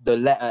the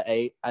letter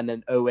eight and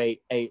then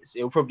 088. So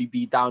it'll probably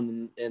be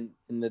down in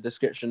the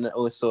description and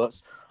all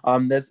sorts.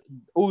 There's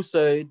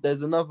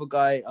another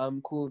guy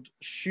called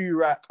Shoe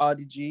Rack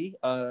RDG.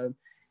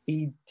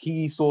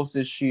 He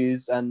sources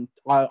shoes and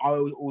I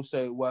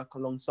also work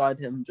alongside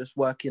him, just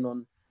working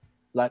on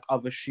like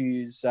other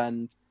shoes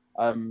and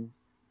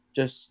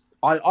just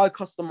I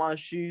customize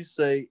shoes.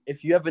 So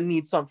if you ever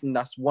need something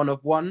that's one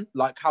of one,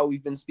 like how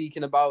we've been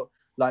speaking about,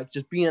 like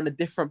just being a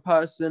different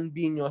person,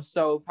 being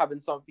yourself, having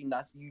something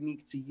that's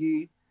unique to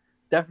you,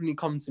 definitely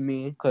come to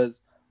me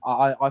because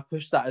I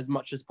push that as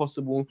much as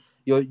possible.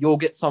 You'll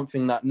get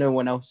something that no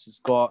one else has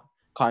got,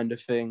 kind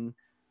of thing.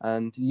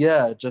 And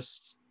yeah,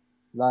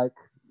 like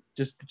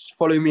just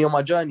follow me on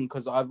my journey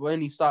because I've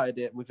only started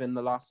it within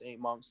the last 8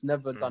 months,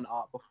 never Mm. done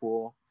art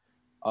before.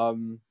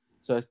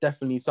 So it's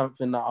definitely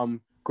something that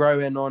I'm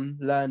growing on,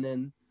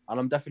 learning, and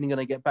I'm definitely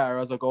gonna get better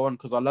as I go on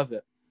because I love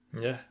it.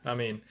 Yeah, I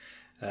mean,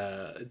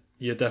 uh,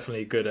 you're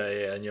definitely good at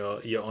it, and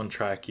you're on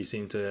track. You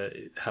seem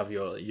to have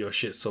your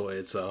shit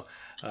sorted. So,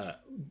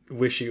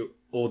 wish you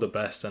all the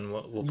best, and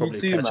we'll You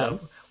probably too, catch man.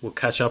 up. We'll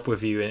catch up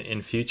with you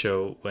in future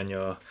when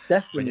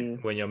Definitely.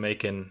 when you're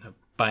making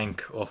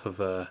bank off of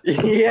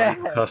Yeah,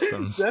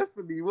 customs.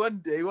 definitely. One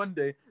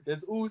day.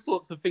 There's all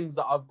sorts of things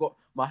that I've got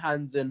my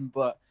hands in,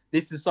 but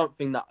this is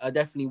something that I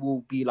definitely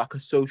will be like a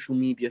social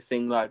media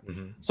thing, like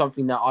Hmm.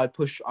 something that I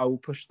will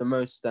push the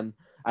most.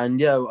 And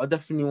yeah, I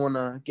definitely want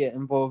to get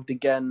involved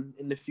again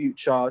in the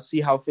future, see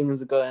how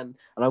things are going.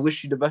 And I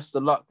wish you the best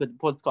of luck with the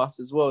podcast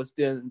as well. It's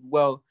doing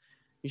well.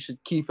 You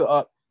should keep it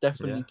up. Yeah,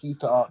 Definitely keep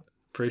it up.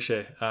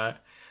 appreciate it. All right,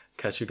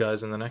 catch you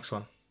guys in the next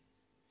one.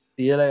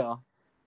 See you later.